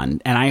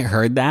beyond, and I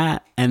heard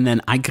that, and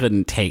then I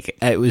couldn't take it.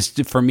 It was,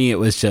 for me, it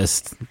was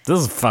just, this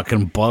is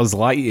fucking Buzz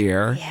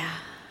Lightyear. Yeah.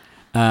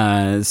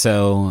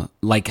 So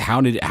like,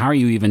 how are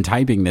you even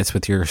typing this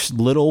with your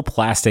little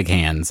plastic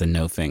hands and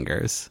no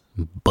fingers?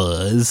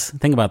 Buzz.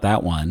 Think about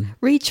that one.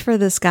 Reach for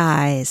the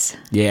skies.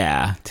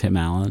 Yeah. Tim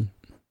Allen.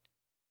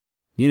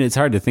 You know, it's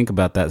hard to think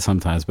about that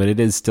sometimes, but it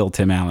is still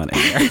Tim Allen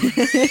here.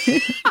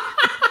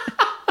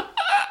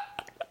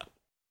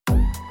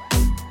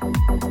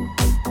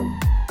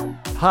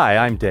 Hi,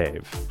 I'm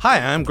Dave. Hi,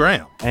 I'm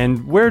Graham.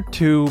 And we're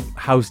two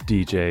house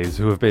DJs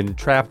who have been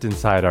trapped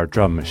inside our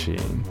drum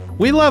machine.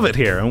 We love it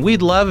here, and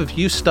we'd love if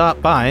you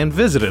stopped by and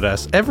visited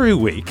us every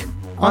week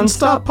on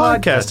Stop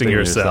Podcasting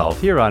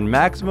Yourself here on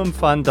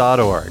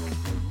MaximumFun.org.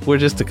 We're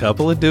just a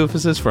couple of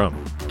doofuses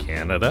from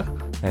Canada.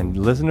 And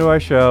listen to our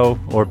show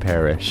or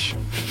perish.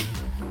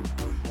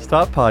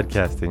 Stop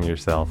podcasting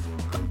yourself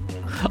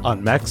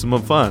on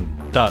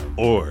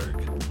MaximumFun.org.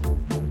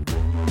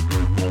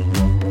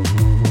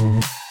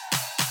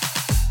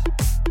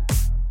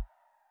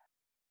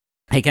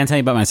 Hey, can I tell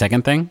you about my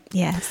second thing?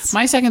 Yes.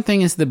 My second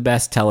thing is the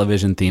best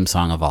television theme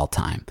song of all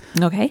time.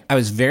 Okay. I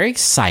was very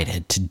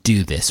excited to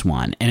do this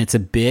one, and it's a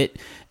bit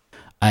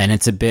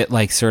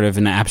like sort of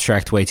an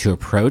abstract way to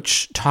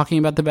approach talking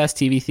about the best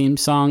TV theme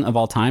song of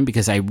all time,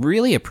 because I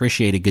really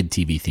appreciate a good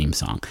TV theme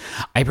song.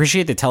 I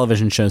appreciate that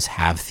television shows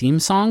have theme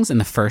songs in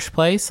the first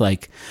place.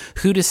 Like,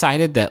 who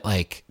decided that,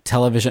 like,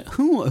 television...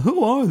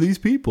 Who are these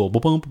people?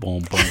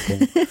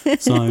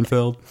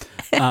 Seinfeld.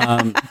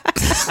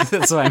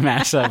 That's why I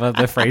mashed up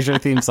the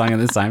Frasier theme song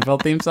and the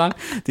Seinfeld theme song.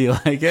 Do you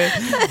like it?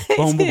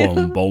 Boom,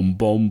 boom, boom,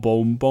 boom,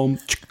 boom, boom.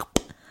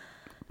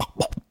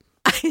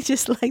 I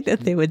just like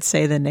that they would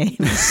say the name.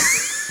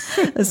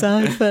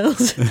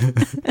 Seinfeld.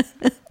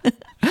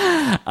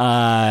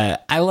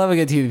 I love a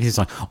good TV theme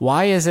song.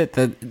 Why is it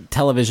that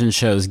television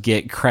shows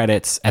get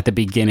credits at the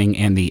beginning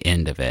and the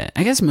end of it?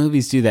 I guess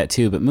movies do that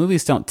too, but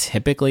movies don't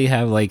typically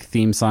have like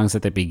theme songs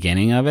at the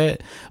beginning of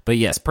it. But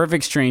yes,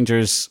 Perfect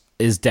Strangers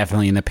is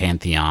definitely in the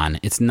pantheon.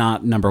 It's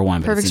not number one,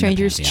 but Perfect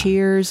Strangers,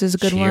 Cheers is a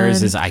good one.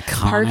 Cheers is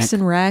iconic. Parks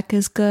and Rec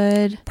is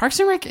good. Parks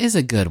and Rec is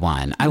a good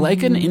one. I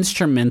like an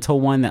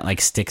instrumental one that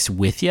like sticks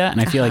with you, and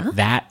I feel like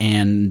that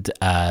and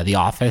The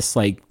Office,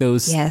 like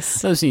those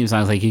theme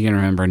songs, like you can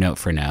remember note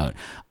for note.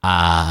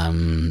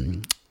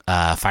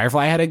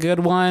 Firefly had a good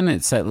one.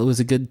 It was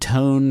a good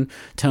tone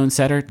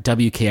setter.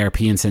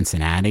 WKRP in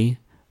Cincinnati.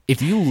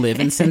 If you live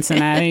in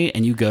Cincinnati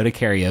and you go to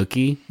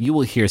karaoke, you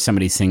will hear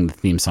somebody sing the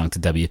theme song to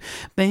W.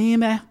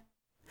 Baby,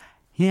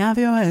 have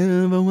you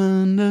ever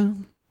wondered?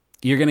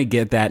 You're going to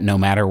get that no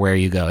matter where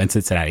you go in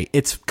Cincinnati.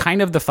 It's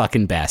kind of the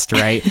fucking best,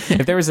 right?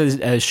 If there was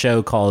a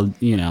show called,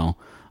 W,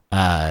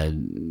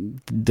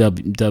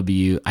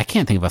 I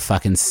can't think of a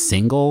fucking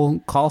single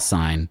call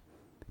sign.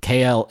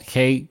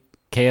 KLBJ.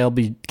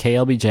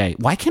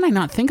 Why can I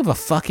not think of a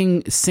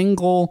fucking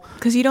single?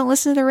 Because you don't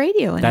listen to the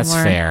radio anymore. That's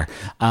fair.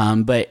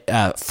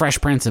 But Fresh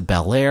Prince of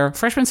Bel-Air.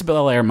 Fresh Prince of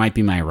Bel-Air might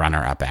be my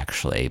runner-up,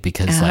 actually,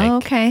 because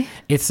okay.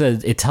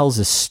 It tells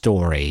a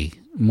story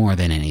more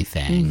than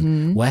anything.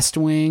 Mm-hmm. West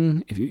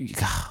Wing.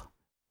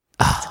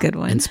 That's a good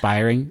one.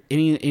 Inspiring.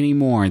 Any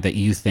more that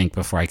you think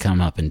before I come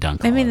up and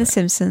dunk? The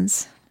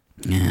Simpsons.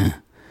 Yeah,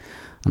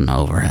 I'm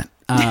over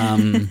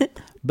it.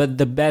 But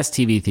the best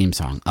TV theme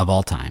song of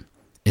all time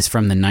is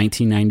from the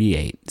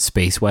 1998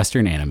 space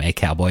western anime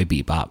Cowboy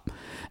Bebop.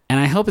 And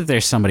I hope that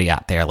there's somebody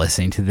out there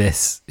listening to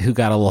this who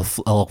got a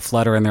little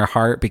flutter in their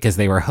heart because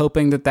they were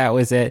hoping that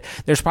was it.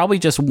 There's probably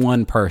just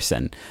one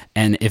person.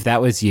 And if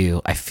that was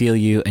you, I feel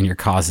you and your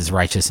cause is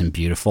righteous and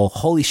beautiful.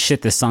 Holy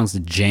shit, this song's a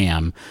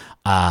jam.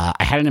 I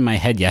had it in my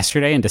head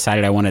yesterday and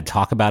decided I wanted to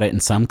talk about it in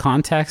some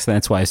context.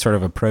 That's why I sort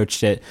of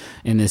approached it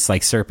in this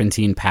like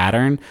serpentine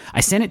pattern.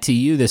 I sent it to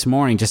you this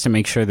morning just to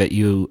make sure that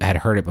you had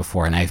heard it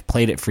before, and I've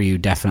played it for you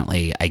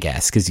definitely, I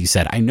guess, because you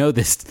said I know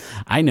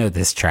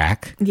this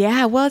track.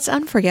 Yeah, well, it's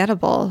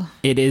unforgettable.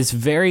 It is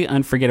very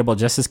unforgettable,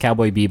 just as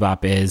Cowboy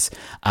Bebop is.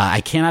 I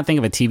cannot think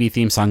of a TV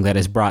theme song that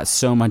has brought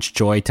so much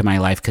joy to my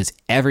life, because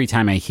every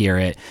time I hear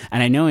it,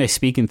 and I know I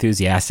speak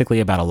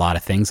enthusiastically about a lot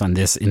of things on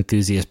this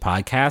enthusiast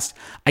podcast,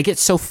 I get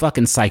so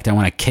fucking psyched I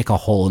want to kick a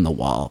hole in the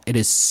wall.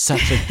 It's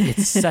such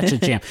a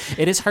jam.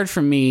 It is hard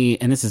for me,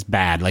 and this is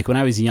bad, like when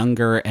I was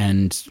younger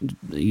and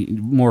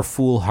more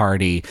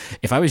foolhardy,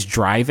 if I was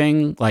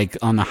driving like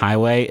on the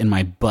highway in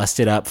my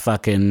busted up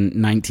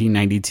fucking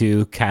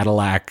 1992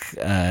 Cadillac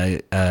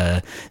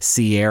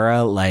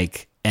Sierra,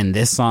 like, and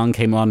this song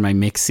came on my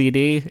mix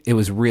CD, it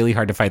was really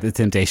hard to fight the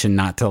temptation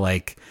not to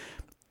like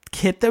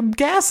hit the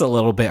gas a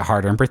little bit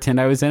harder and pretend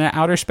I was in an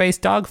outer space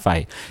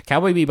dogfight.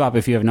 Cowboy Bebop,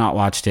 if you have not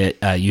watched it,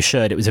 you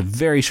should. It was a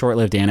very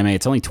short-lived anime.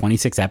 It's only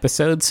 26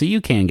 episodes, so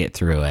you can get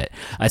through it.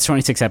 It's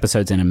 26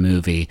 episodes in a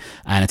movie,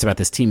 and it's about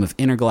this team of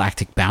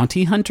intergalactic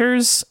bounty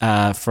hunters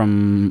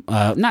from,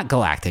 not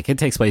galactic, it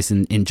takes place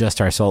in just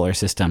our solar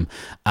system,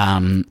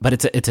 but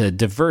it's a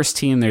diverse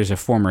team. There's a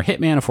former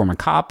hitman, a former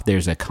cop,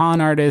 there's a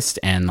con artist,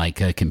 and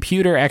like a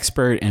computer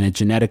expert, and a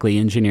genetically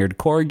engineered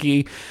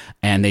corgi,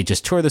 and they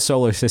just tour the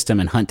solar system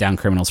and hunt down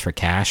criminals for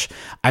cash.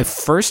 I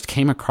first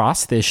came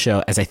across this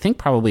show, as I think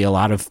probably a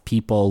lot of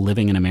people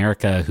living in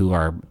America who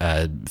are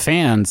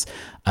fans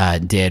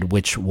did,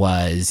 which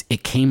was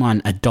it came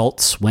on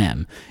Adult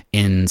Swim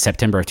in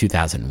September of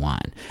 2001.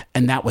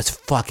 And that was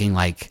fucking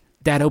like,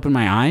 that opened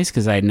my eyes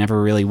because I had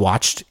never really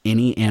watched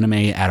any anime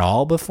at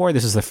all before.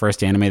 This was the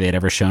first anime they'd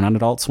ever shown on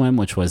Adult Swim,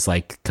 which was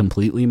like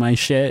completely my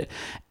shit.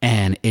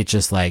 And it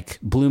just like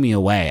blew me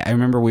away. I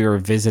remember we were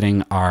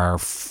visiting our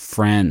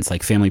friends,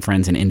 like family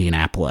friends in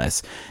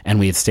Indianapolis, and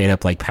we had stayed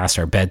up like past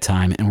our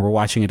bedtime and we're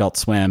watching Adult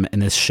Swim,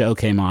 and this show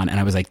came on and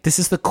I was like, this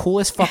is the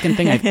coolest fucking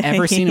thing I've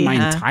ever seen in my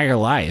entire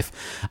life.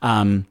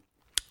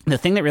 The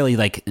thing that really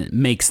like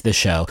makes the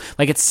show,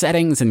 like its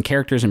settings and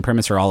characters and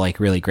premise are all like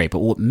really great, but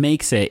what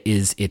makes it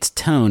is its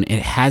tone.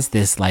 It has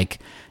this like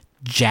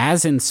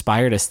jazz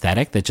inspired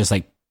aesthetic that just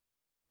like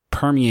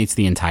permeates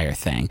the entire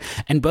thing,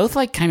 and both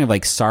like kind of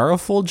like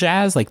sorrowful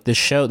jazz. Like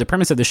the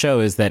premise of the show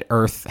is that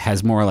Earth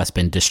has more or less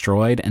been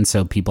destroyed, and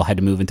so people had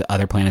to move into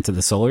other planets of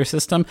the solar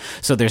system,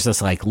 so there's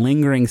this like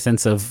lingering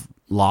sense of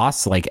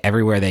loss like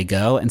everywhere they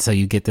go, and so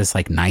you get this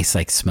like nice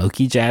like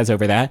smoky jazz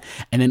over that.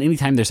 And then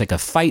anytime there's like a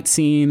fight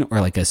scene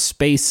or like a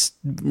space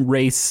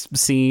race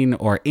scene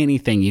or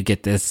anything, you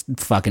get this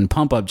fucking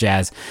pump up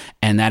jazz,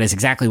 and that is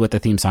exactly what the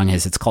theme song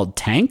is. It's called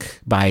Tank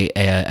by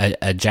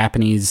a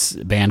Japanese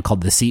band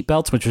called the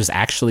Seatbelts, which was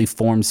actually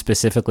formed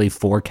specifically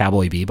for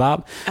Cowboy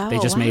Bebop. They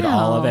just made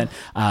all of it.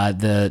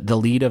 The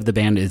lead of the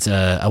band is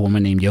a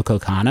woman named Yoko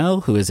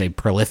Kanno, who is a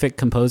prolific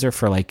composer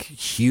for like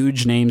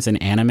huge names in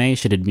anime.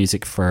 She did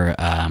music for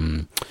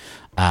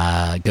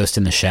Ghost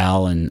in the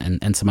Shell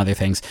and some other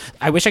things.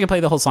 I wish I could play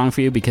the whole song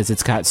for you because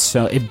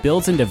it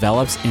builds and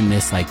develops in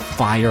this like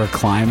fire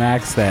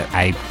climax that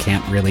I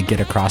can't really get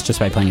across just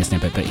by playing a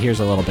snippet, but here's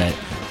a little bit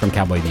from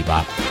Cowboy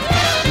Bebop.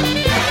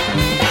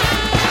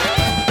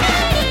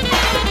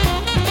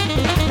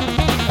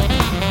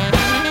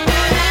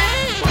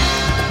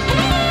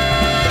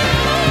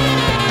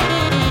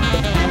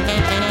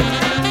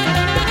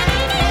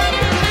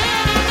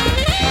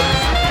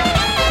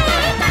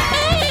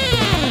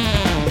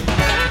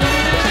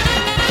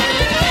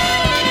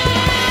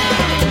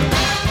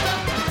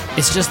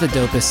 It's just the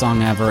dopest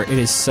song ever. It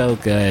is so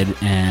good,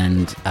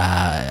 and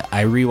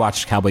I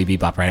rewatched Cowboy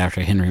Bebop right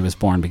after Henry was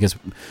born because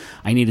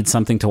I needed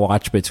something to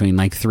watch between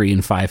like 3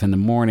 and 5 in the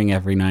morning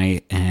every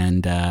night,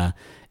 and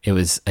It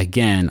was,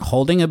 again,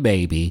 holding a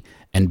baby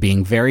and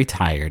being very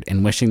tired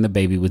and wishing the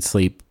baby would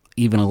sleep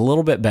even a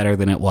little bit better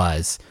than it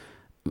was.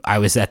 I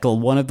was at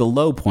one of the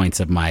low points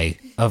of my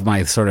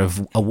sort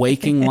of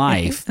awaking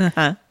life.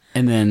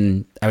 And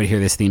then I would hear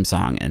this theme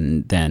song,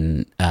 and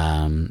then,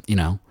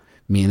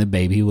 me and the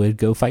baby would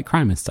go fight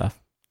crime and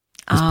stuff.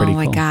 Oh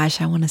my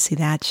gosh, I want to see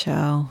that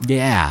show.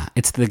 Yeah,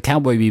 it's the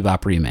Cowboy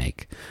Bebop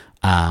remake.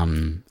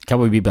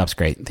 Cowboy Bebop's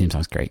great. Theme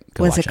song's great.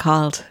 What's it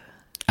called?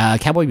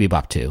 Cowboy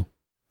Bebop 2.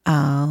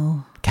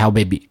 Oh.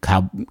 Cowboy Baby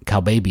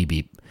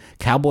Beep.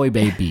 Cowboy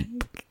Baby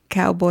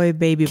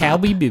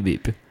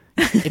Beep.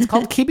 It's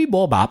called Kibby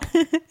Bop,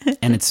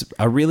 and it's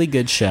a really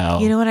good show.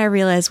 You know what I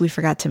realized we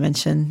forgot to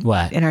mention?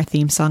 What? In our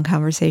theme song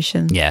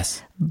conversation?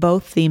 Yes.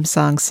 Both theme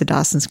songs to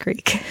Dawson's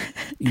Creek.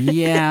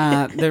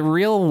 Yeah, the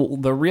real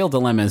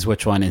dilemma is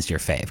which one is your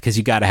fave, because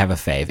you got to have a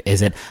fave.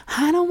 Is it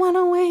I Don't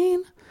Wanna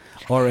Win,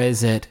 or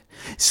is it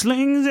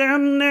Slings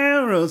and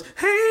Arrows?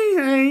 Hey,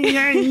 hey,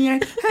 hey, hey,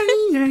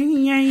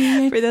 hey,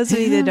 hey. For those of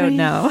you that don't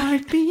know,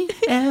 heartbeat,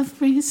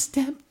 every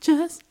step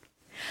just.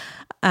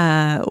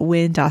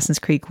 When Dawson's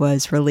Creek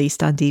was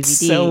released on DVD,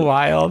 so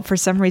wild. For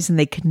some reason,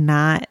 they could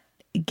not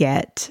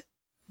get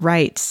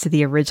rights to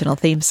the original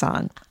theme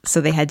song,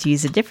 so they had to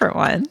use a different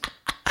one.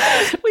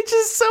 Which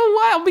is so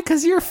wild,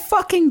 because you're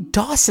fucking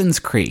Dawson's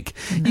Creek.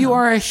 No. You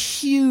are a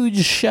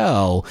huge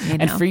show.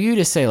 And for you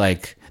to say,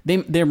 like,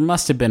 there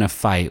must have been a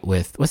fight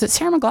with, was it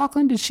Sarah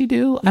McLachlan? Did she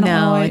do? I don't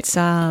know. It's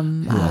who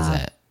was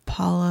it?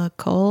 Paula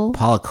Cole.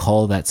 Paula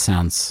Cole. That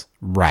sounds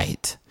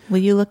right. Will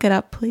you look it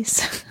up,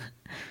 please?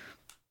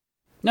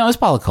 No, it's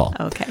Paula Cole.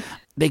 Okay.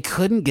 They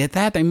couldn't get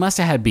that. They must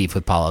have had beef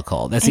with Paula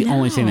Cole. That's the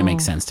only thing that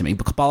makes sense to me.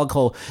 Because Paula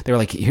Cole, they were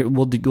like, "Here,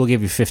 we'll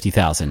give you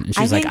 50,000," and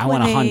she's like, "I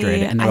want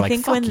 100," and they're like, "Fuck you."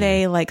 I think when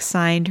they like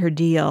signed her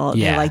deal,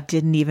 they like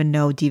didn't even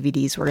know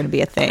DVDs were going to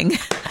be a thing.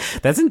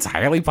 That's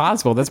entirely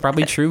possible. That's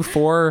probably true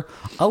for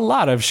a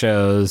lot of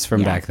shows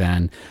from back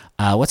then.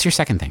 What's your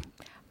second thing?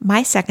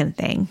 My second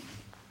thing.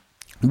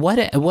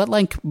 What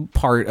like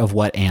part of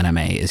what anime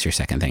is your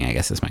second thing? I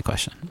guess is my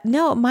question.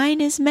 No,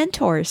 mine is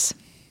Mentors.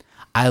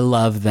 I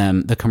love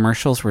them. The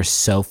commercials were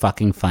so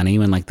fucking funny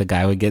when like the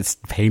guy would get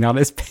paint on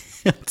his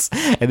pants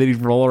and then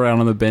he'd roll around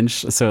on the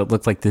bench so it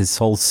looked like his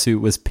whole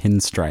suit was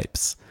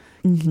pinstripes.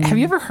 Mm-hmm. Have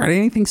you ever heard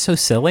anything so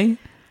silly?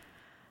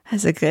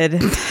 That's a good...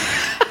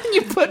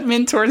 You put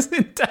Mentors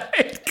in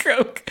Diet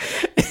Coke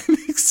and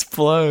it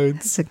explodes.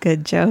 That's a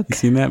good joke. You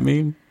seen that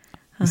meme?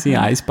 You see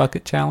Ice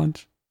Bucket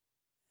Challenge?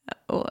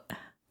 Oh.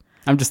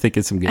 I'm just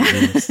thinking some good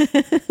memes.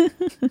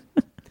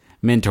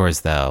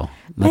 Mentors, though.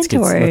 Let's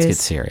get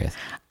serious.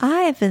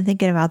 I have been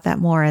thinking about that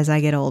more as I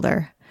get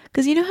older.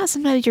 Because you know how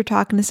sometimes you're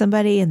talking to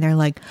somebody and they're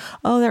like,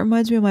 "Oh, that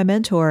reminds me of my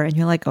mentor." And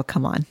you're like, "Oh,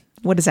 come on.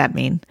 What does that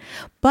mean?"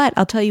 But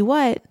I'll tell you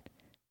what,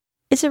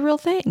 it's a real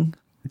thing.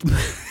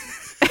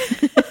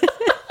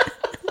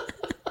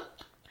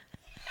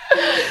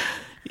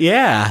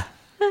 Yeah.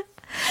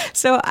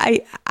 So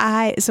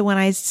so when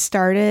I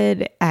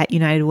started at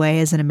United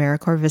Way as an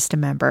AmeriCorps Vista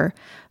member,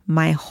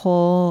 my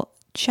whole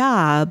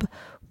job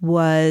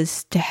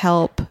was to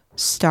help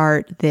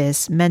start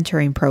this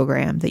mentoring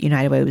program that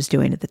United Way was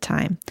doing at the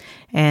time.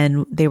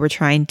 And they were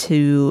trying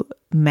to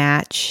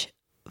match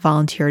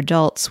volunteer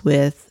adults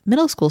with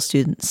middle school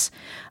students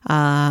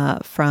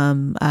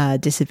from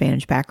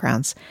disadvantaged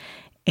backgrounds.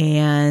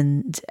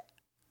 And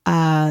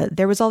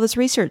there was all this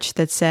research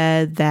that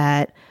said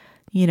that,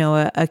 you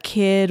know, a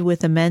kid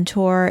with a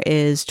mentor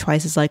is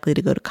twice as likely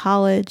to go to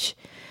college.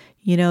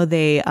 You know,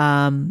 they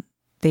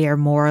are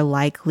more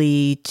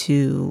likely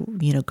to,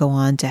 you know, go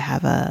on to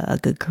have a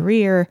good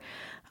career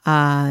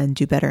and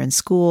do better in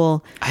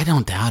school. I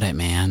don't doubt it,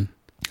 man.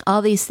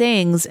 All these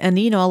things. And,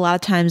 you know, a lot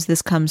of times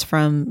this comes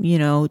from, you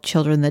know,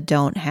 children that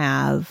don't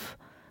have,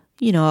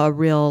 you know, a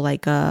real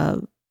like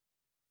a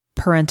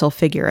parental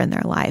figure in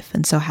their life.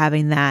 And so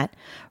having that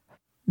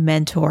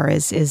mentor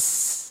is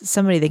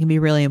somebody that can be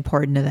really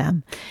important to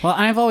them. Well,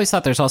 I've always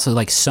thought there's also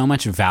like so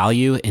much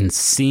value in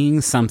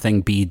seeing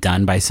something be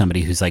done by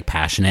somebody who's like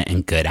passionate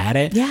and good at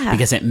it. Yeah.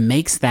 Because it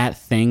makes that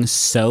thing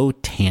so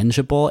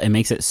tangible. It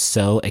makes it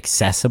so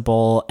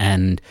accessible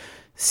and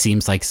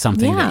seems like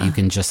something that you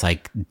can just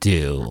like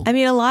do. I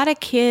mean, a lot of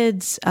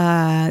kids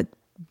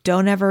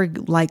don't ever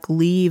like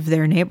leave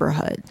their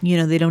neighborhood. You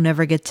know, they don't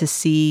ever get to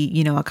see,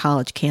 you know, a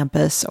college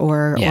campus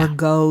or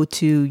go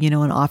to, you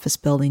know, an office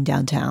building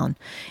downtown.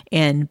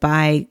 And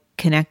by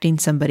connecting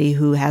somebody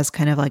who has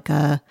kind of like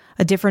a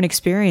different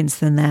experience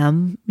than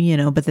them, you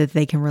know, but that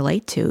they can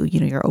relate to, you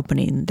know, you're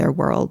opening their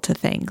world to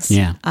things.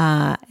 Yeah.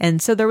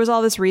 And so there was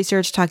all this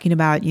research talking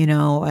about, you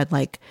know, at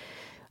like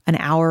an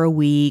hour a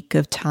week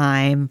of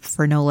time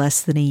for no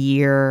less than a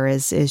year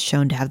is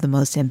shown to have the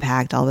most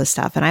impact, all this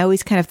stuff. And I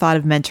always kind of thought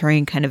of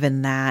mentoring kind of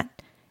in that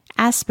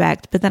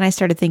aspect. But then I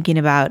started thinking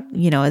about,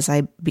 you know, as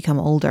I become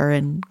older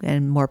and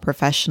more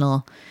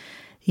professional,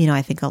 you know,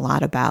 I think a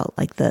lot about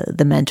like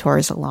the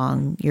mentors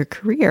along your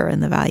career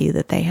and the value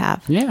that they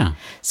have. Yeah.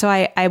 So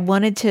I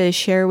wanted to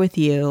share with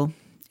you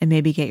and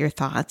maybe get your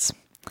thoughts.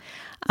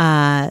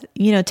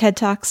 You know, TED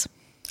Talks.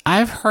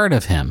 I've heard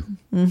of him.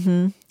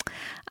 Mm-hmm.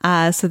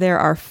 So there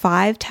are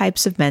 5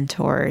 types of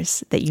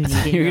mentors that you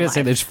need. You're going to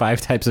say there's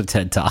 5 types of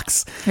TED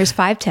Talks. There's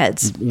 5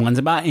 TEDs. One's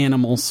about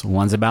animals.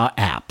 One's about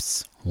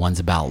apps. One's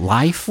about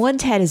life. One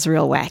TED is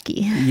real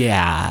wacky.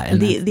 Yeah.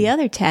 And the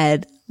other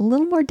TED, a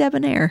little more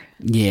debonair.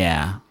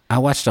 Yeah. I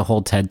watched a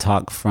whole TED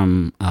Talk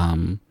from,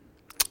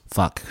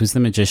 who's the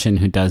magician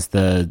who does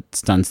the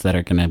stunts that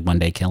are going to one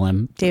day kill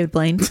him? David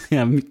Blaine.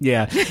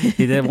 Yeah.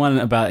 He did one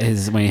about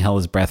when he held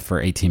his breath for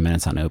 18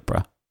 minutes on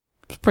Oprah.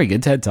 It's a pretty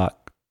good TED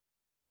Talk.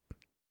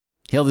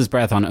 He held his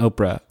breath on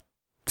Oprah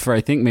for,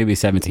 I think, maybe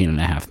 17 and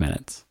a half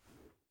minutes.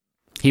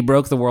 He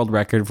broke the world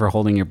record for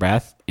holding your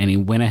breath, and he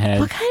went ahead.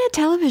 What kind of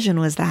television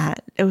was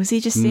that? Was he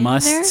just standing there?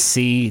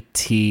 Must-see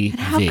TV. And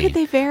how could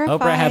they verify?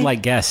 Oprah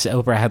had guests.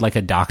 Oprah had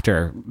a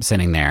doctor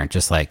sitting there,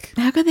 just like.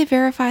 How could they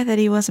verify that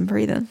he wasn't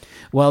breathing?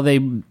 Well,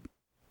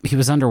 he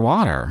was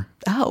underwater.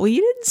 Oh, well,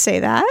 you didn't say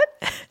that.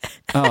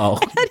 Oh.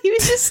 I thought he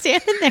was just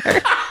standing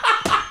there.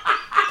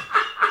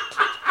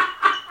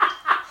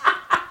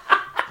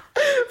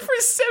 For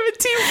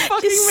 17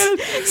 fucking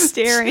minutes.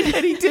 Staring.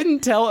 And he didn't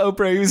tell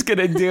Oprah he was going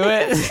to do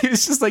it. He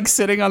was just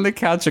sitting on the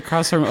couch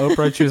across from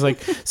Oprah. And she was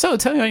like, so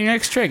tell me about your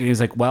next trick. And he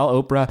was like, well,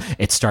 Oprah,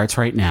 it starts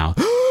right now.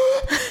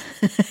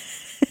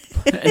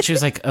 And she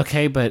was like,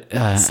 okay, but...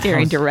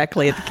 staring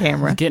directly at the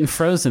camera. Getting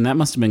frozen. That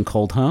must have been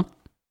cold, huh?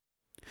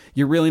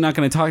 You're really not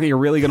going to talk to me? You're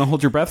really going to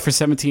hold your breath for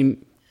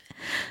 17...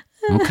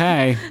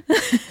 Okay.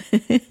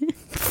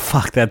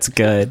 Fuck, that's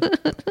good.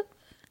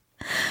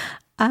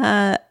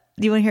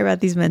 Do you want to hear about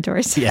these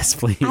mentors? Yes,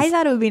 please. I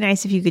thought it would be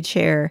nice if you could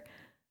share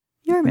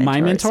your mentors. My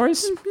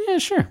mentors? Yeah,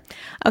 sure.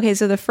 Okay,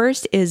 so the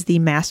first is the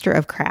Master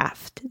of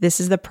Craft. This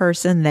is the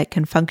person that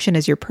can function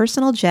as your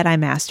personal Jedi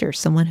Master,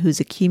 someone who's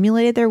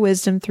accumulated their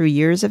wisdom through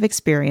years of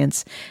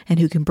experience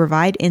and who can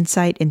provide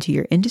insight into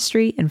your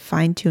industry and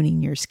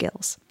fine-tuning your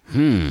skills.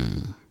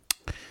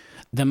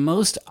 The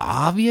most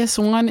obvious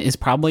one is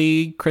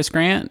probably Chris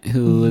Grant,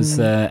 who is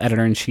the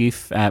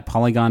editor-in-chief at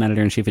Polygon,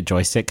 editor-in-chief at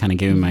Joystick, kind of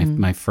gave me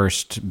my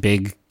first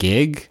big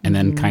gig, and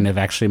then kind of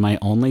actually my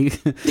only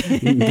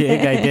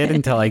gig I did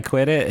until I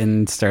quit it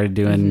and started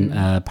doing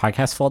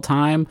podcasts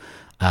full-time.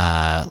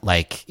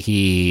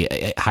 He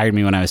hired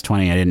me when I was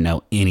 20. I didn't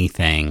know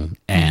anything.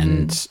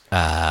 And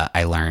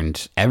I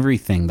learned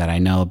everything that I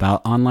know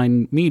about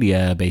online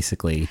media,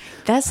 basically.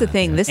 That's the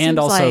thing. This and seems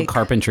also like,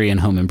 carpentry and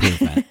home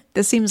improvement.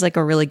 This seems like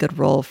a really good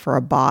role for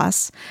a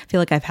boss. I feel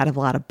like I've had a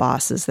lot of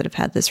bosses that have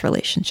had this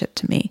relationship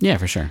to me. Yeah,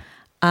 for sure.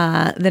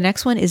 The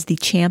next one is the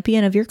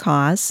champion of your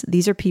cause.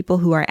 These are people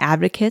who are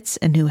advocates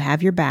and who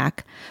have your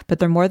back, but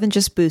they're more than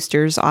just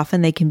boosters.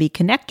 Often they can be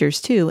connectors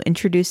too,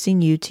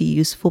 introducing you to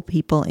useful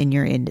people in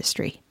your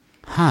industry.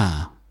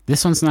 Huh.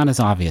 This one's not as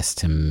obvious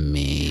to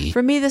me.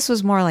 For me, this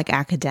was more like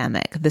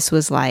academic. This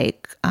was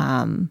like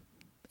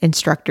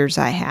instructors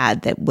I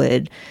had that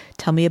would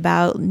tell me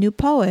about new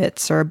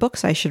poets or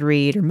books I should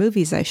read or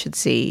movies I should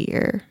see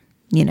or,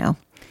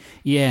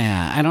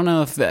 Yeah, I don't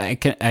know if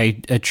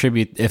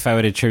I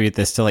would attribute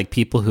this to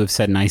people who have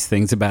said nice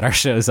things about our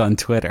shows on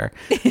Twitter.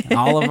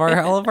 all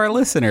of our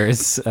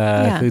listeners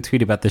who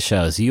tweet about the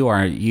shows. You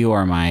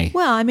are my.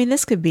 Well, I mean,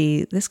 this could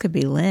be Lynn. This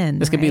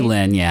could be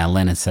Lynn. Yeah,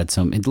 Lynn has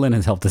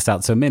helped us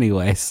out so many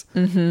ways.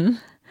 Mm-hmm.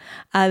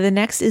 The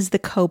next is the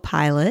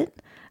co-pilot.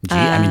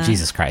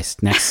 Jesus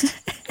Christ. Next.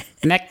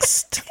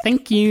 Next.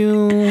 Thank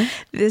you.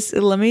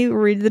 Let me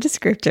read the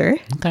descriptor.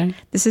 Okay.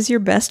 This is your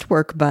best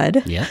work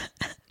bud. Yeah.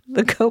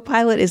 The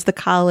co-pilot is the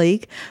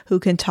colleague who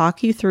can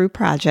talk you through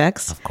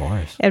projects, of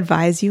course,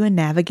 advise you in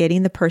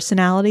navigating the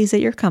personalities at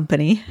your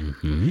company,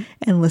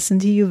 and listen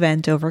to you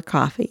vent over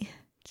coffee.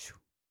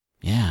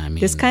 Yeah, I mean,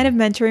 this kind of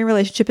mentoring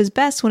relationship is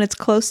best when it's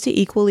close to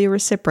equally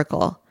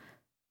reciprocal.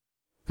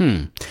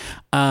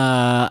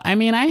 I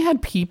mean, I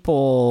had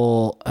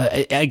people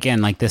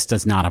again, this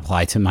does not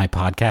apply to my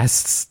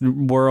podcasts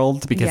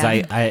world because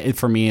I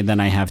for me,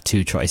 then I have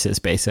two choices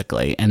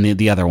basically, and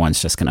the other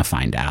one's just going to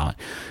find out.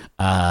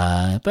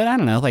 But I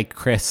don't know,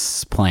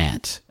 Chris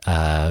Plant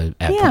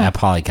at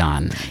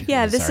Polygon.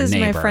 Yeah, this is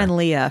neighbor. My friend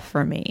Leah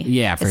for me.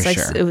 Yeah, for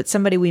sure. It's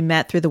somebody we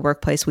met through the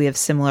workplace. We have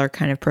similar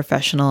kind of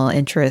professional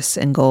interests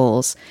and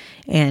goals,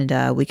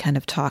 and we kind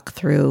of talk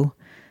through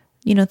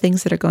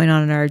things that are going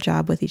on in our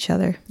job with each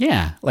other.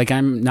 Yeah.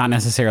 I'm not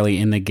necessarily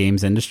in the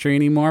games industry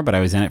anymore, but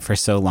I was in it for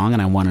so long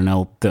and I want to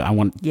know I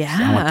want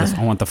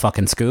the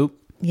fucking scoop.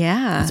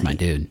 Yeah. That's my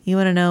dude. You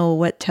want to know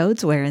what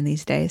Toad's wearing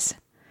these days.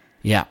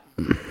 Yeah.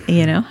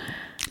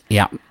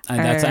 Yeah.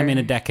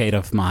 A decade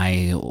of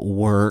my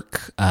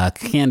work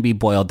can be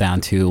boiled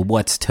down to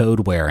what's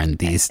Toad wearing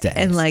these days.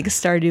 And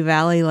Stardew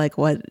Valley,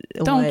 what...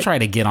 Don't try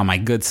to get on my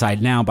good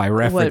side now by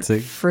referencing...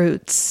 What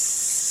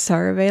fruits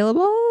are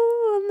available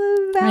on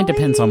the valley? It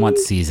depends on what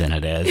season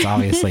it is.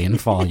 Obviously, in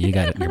fall, you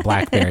got your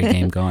Blackberry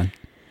game going.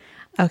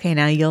 Okay,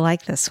 now you'll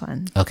like this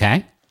one.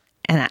 Okay.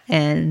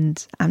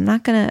 And I'm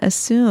not going to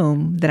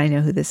assume that I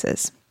know who this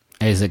is.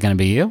 Is it going to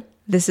be you?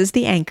 This is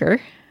the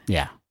anchor.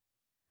 Yeah.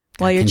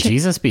 Can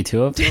Jesus be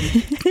two of them?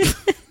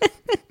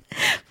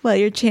 While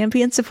your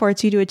champion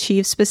supports you to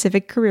achieve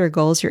specific career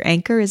goals, your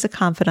anchor is a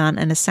confidant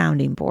and a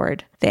sounding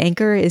board. The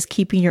anchor is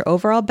keeping your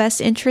overall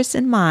best interests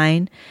in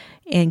mind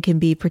and can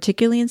be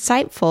particularly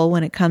insightful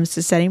when it comes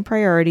to setting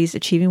priorities,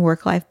 achieving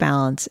work-life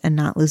balance, and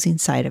not losing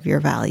sight of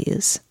your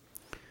values.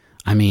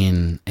 I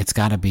mean, it's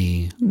got to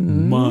be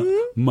my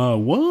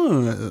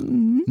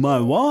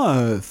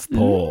wife,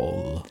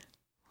 Paul.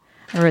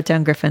 I wrote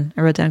down Griffin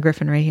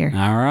right here.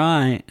 All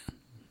right.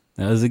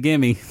 That was a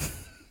gimme.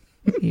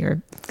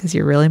 Because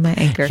you're really my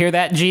anchor. Hear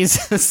that,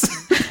 Jesus?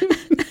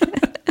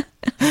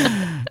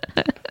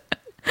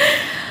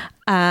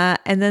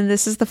 And then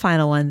this is the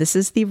final one. This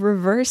is the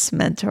reverse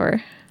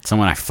mentor.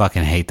 Someone I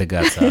fucking hate the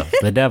guts of.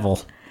 The devil.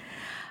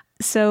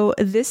 So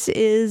this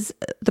is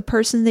the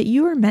person that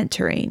you are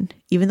mentoring.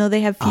 Even though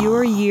they have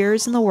fewer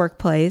years in the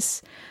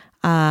workplace,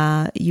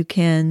 you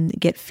can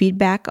get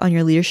feedback on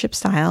your leadership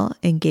style,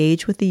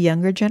 engage with the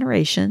younger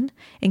generation,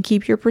 and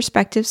keep your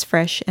perspectives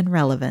fresh and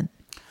relevant.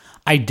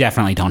 I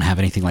definitely don't have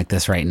anything like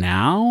this right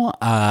now.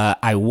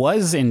 I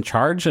was in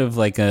charge of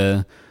like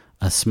a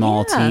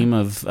small team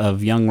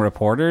of young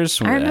reporters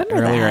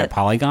earlier at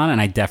Polygon, and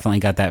I definitely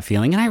got that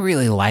feeling, and I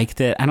really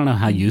liked it. I don't know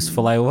how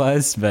useful I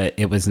was, but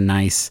it was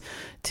nice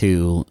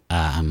to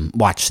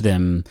watch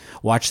them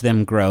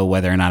grow,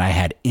 whether or not I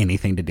had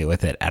anything to do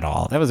with it at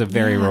all. That was a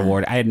very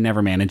reward. I had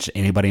never managed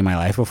anybody in my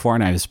life before,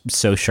 and I was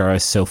so sure I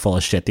was so full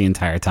of shit the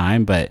entire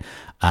time. But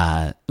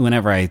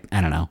whenever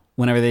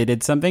they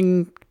did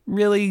something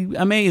really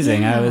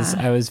amazing,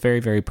 I was very,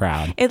 very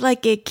proud.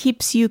 It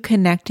keeps you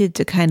connected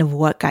to kind of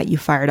what got you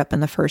fired up in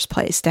the first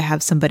place, to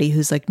have somebody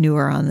who's like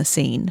newer on the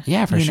scene.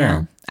 Yeah, for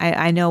sure.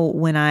 I know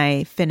when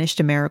I finished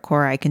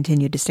AmeriCorps, I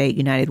continued to stay at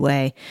United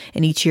Way,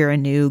 and each year a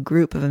new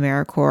group of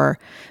AmeriCorps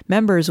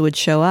members would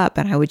show up,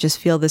 and I would just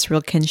feel this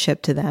real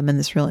kinship to them and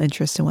this real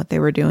interest in what they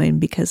were doing,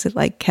 because it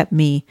like kept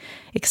me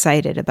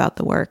excited about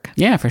the work.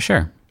 Yeah, for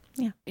sure.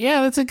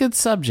 Yeah, that's a good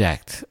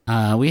subject.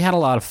 We had a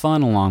lot of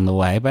fun along the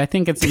way, but I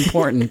think it's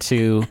important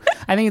to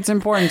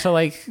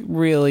like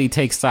really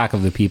take stock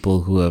of the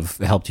people who have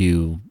helped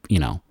you,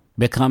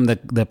 become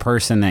the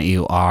person that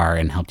you are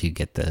and helped you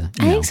get the.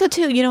 I think so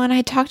too. And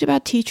I talked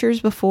about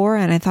teachers before,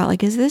 and I thought,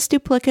 like, is this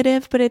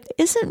duplicative? But it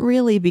isn't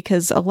really,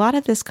 because a lot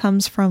of this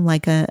comes from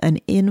like an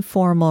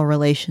informal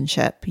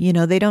relationship.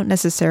 They don't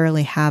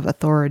necessarily have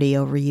authority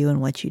over you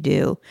and what you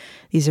do.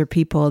 These are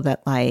people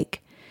that aren't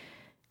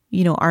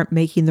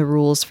making the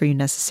rules for you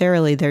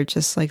necessarily. They're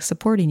just like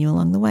supporting you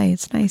along the way.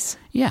 It's nice.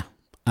 Yeah.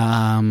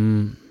 I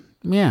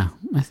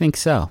think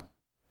so.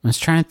 I was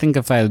trying to think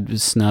if I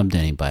snubbed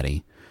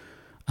anybody.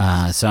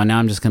 So now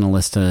I'm just going to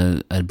list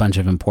a bunch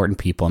of important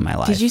people in my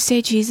life. Did you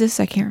say Jesus?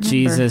 I can't remember.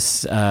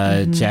 Jesus,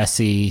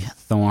 Jesse,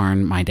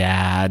 Thorne, my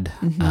dad,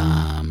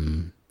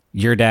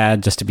 your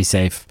dad, just to be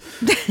safe.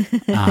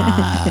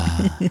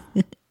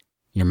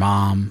 Your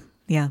mom.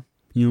 Yeah.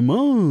 Your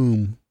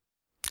mom.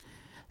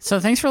 So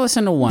thanks for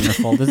listening to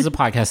Wonderful. This is a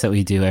podcast that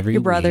we do every week.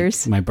 Your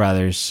brothers. My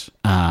brothers.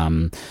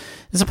 This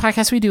is a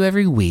podcast we do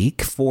every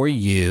week for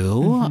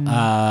you.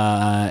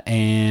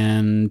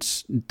 And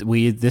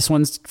this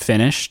one's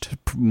finished,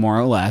 more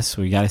or less.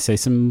 We got to say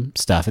some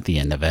stuff at the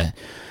end of it.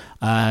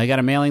 I got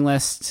a mailing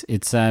list.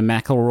 It's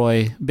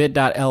McElroy,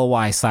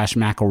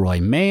 bit.ly/McElroy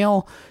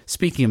mail.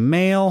 Speaking of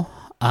mail,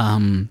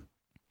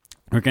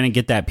 we're going to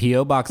get that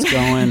P.O. box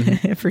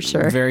going for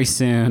sure very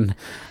soon.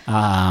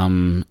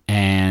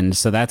 And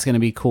so that's going to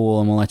be cool,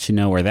 and we'll let you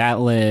know where that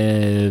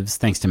lives.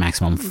 Thanks to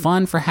Maximum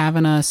Fun for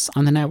having us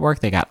on the network.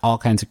 They got all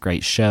kinds of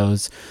great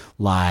shows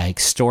like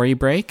Story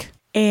Break.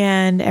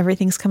 And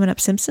Everything's Coming Up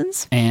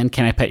Simpsons. And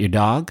Can I Pet Your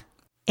Dog?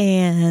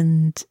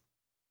 And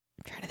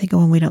I'm trying to think of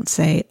one we don't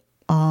say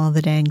all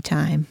the dang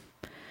time.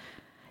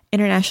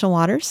 International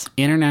Waters.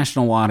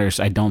 International Waters,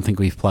 I don't think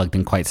we've plugged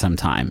in quite some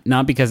time.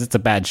 Not because it's a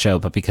bad show,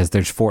 but because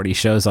there's 40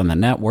 shows on the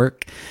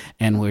network,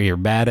 and we're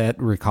bad at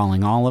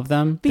recalling all of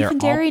them. Beef and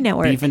Dairy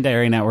Network. Beef and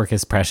Dairy Network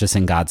is precious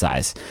in God's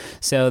eyes.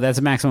 So that's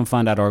at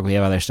MaximumFun.org. We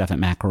have other stuff at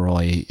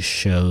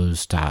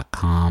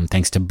McElroyShows.com.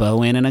 Thanks to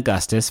Bowen and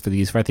Augustus for the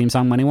use of our theme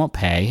song, Money Won't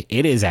Pay.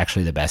 It is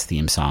actually the best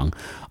theme song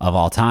of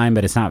all time,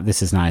 but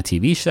this is not a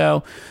TV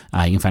show.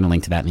 You can find a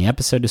link to that in the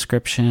episode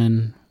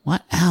description.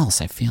 What else?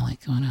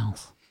 What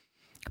else?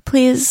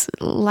 Please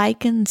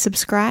like and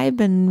subscribe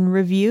and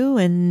review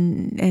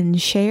and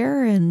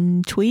share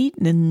and tweet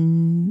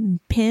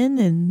and pin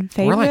and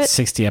favorite. We're like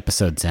 60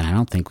 episodes in. I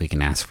don't think we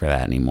can ask for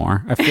that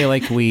anymore. I feel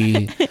like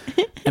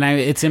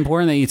it's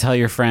important that you tell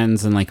your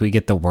friends and like we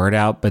get the word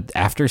out. But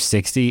after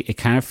 60, it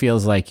kind of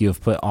feels like you have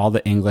put all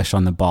the English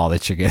on the ball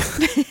that you're going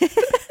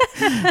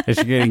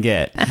to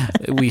get.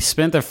 We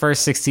spent the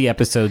first 60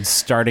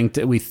 episodes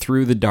we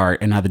threw the dart,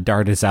 and now the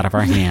dart is out of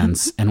our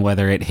hands. And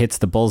whether it hits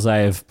the bullseye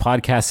of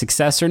podcast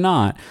success or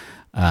not,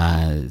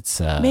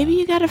 maybe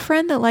you got a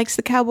friend that likes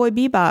the Cowboy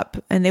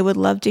Bebop, and they would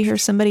love to hear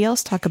somebody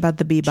else talk about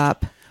the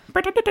bebop.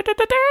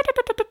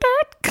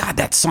 God,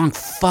 that song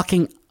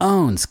fucking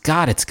owns.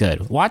 God, it's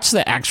good. Watch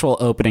the actual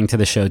opening to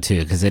the show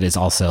too, because it is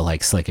also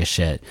like slick as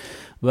shit.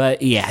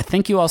 But yeah,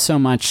 thank you all so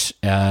much.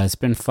 It's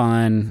been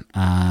fun.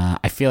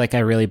 I feel like I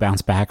really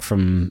bounced back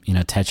from,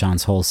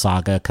 Techon's whole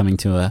saga coming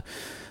to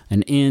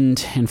an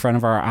end in front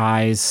of our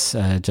eyes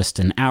just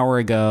an hour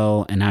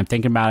ago. And I'm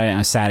thinking about it and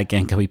I'm sad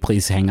again. Can we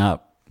please hang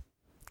up?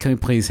 Can we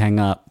please hang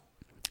up?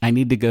 I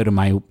need to go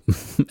to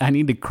I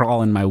need to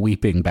crawl in my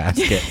weeping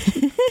basket.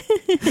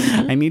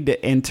 I need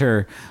to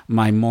enter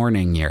my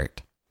mourning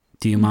yurt.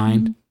 Do you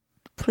mind?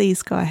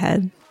 Please go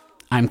ahead.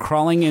 I'm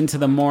crawling into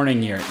the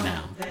mourning yurt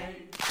now.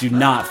 Do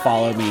not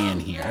follow me in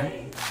here.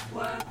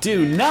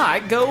 Do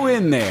not go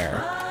in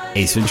there.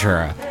 Ace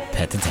Ventura,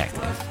 Pet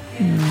Detective.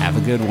 Have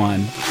a good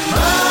one.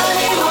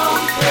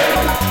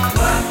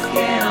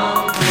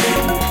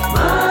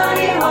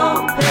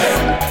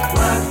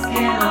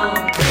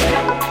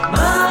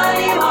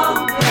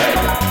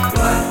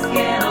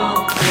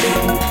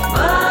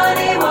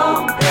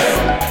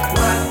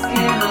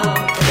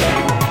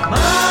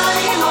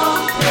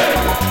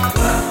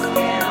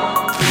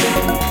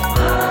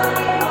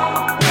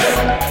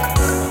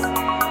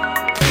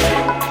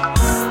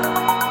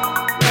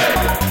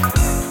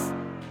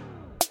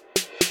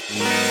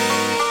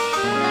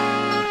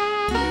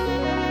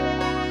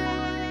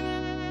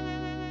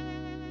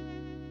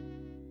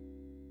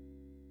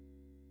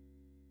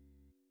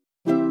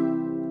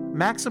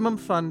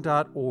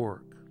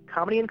 MaximumFun.org.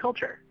 Comedy and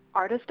culture.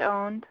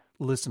 Artist-owned.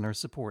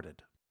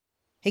 Listener-supported.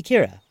 Hey,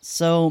 Kira.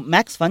 So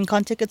Max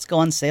FunCon tickets go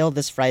on sale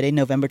this Friday,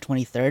 November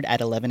 23rd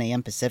at 11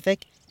 a.m.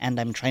 Pacific, and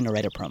I'm trying to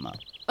write a promo.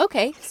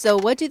 Okay, so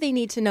what do they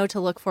need to know to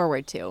look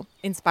forward to?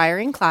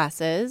 Inspiring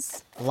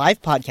classes.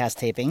 Live podcast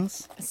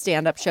tapings. A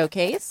stand-up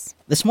showcase.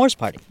 The s'mores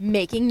party.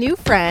 Making new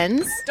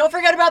friends. Don't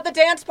forget about the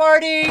dance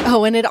party!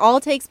 Oh, and it all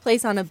takes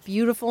place on a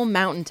beautiful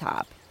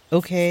mountaintop.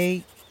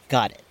 Okay,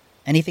 got it.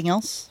 Anything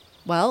else?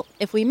 Well,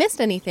 if we missed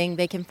anything,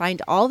 they can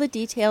find all the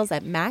details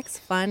at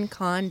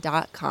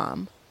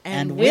maxfuncon.com.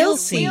 And we'll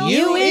see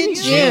you in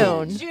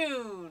June.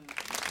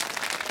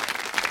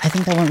 I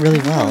think that went really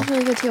well. That was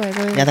really good, too.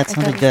 That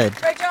sounded good.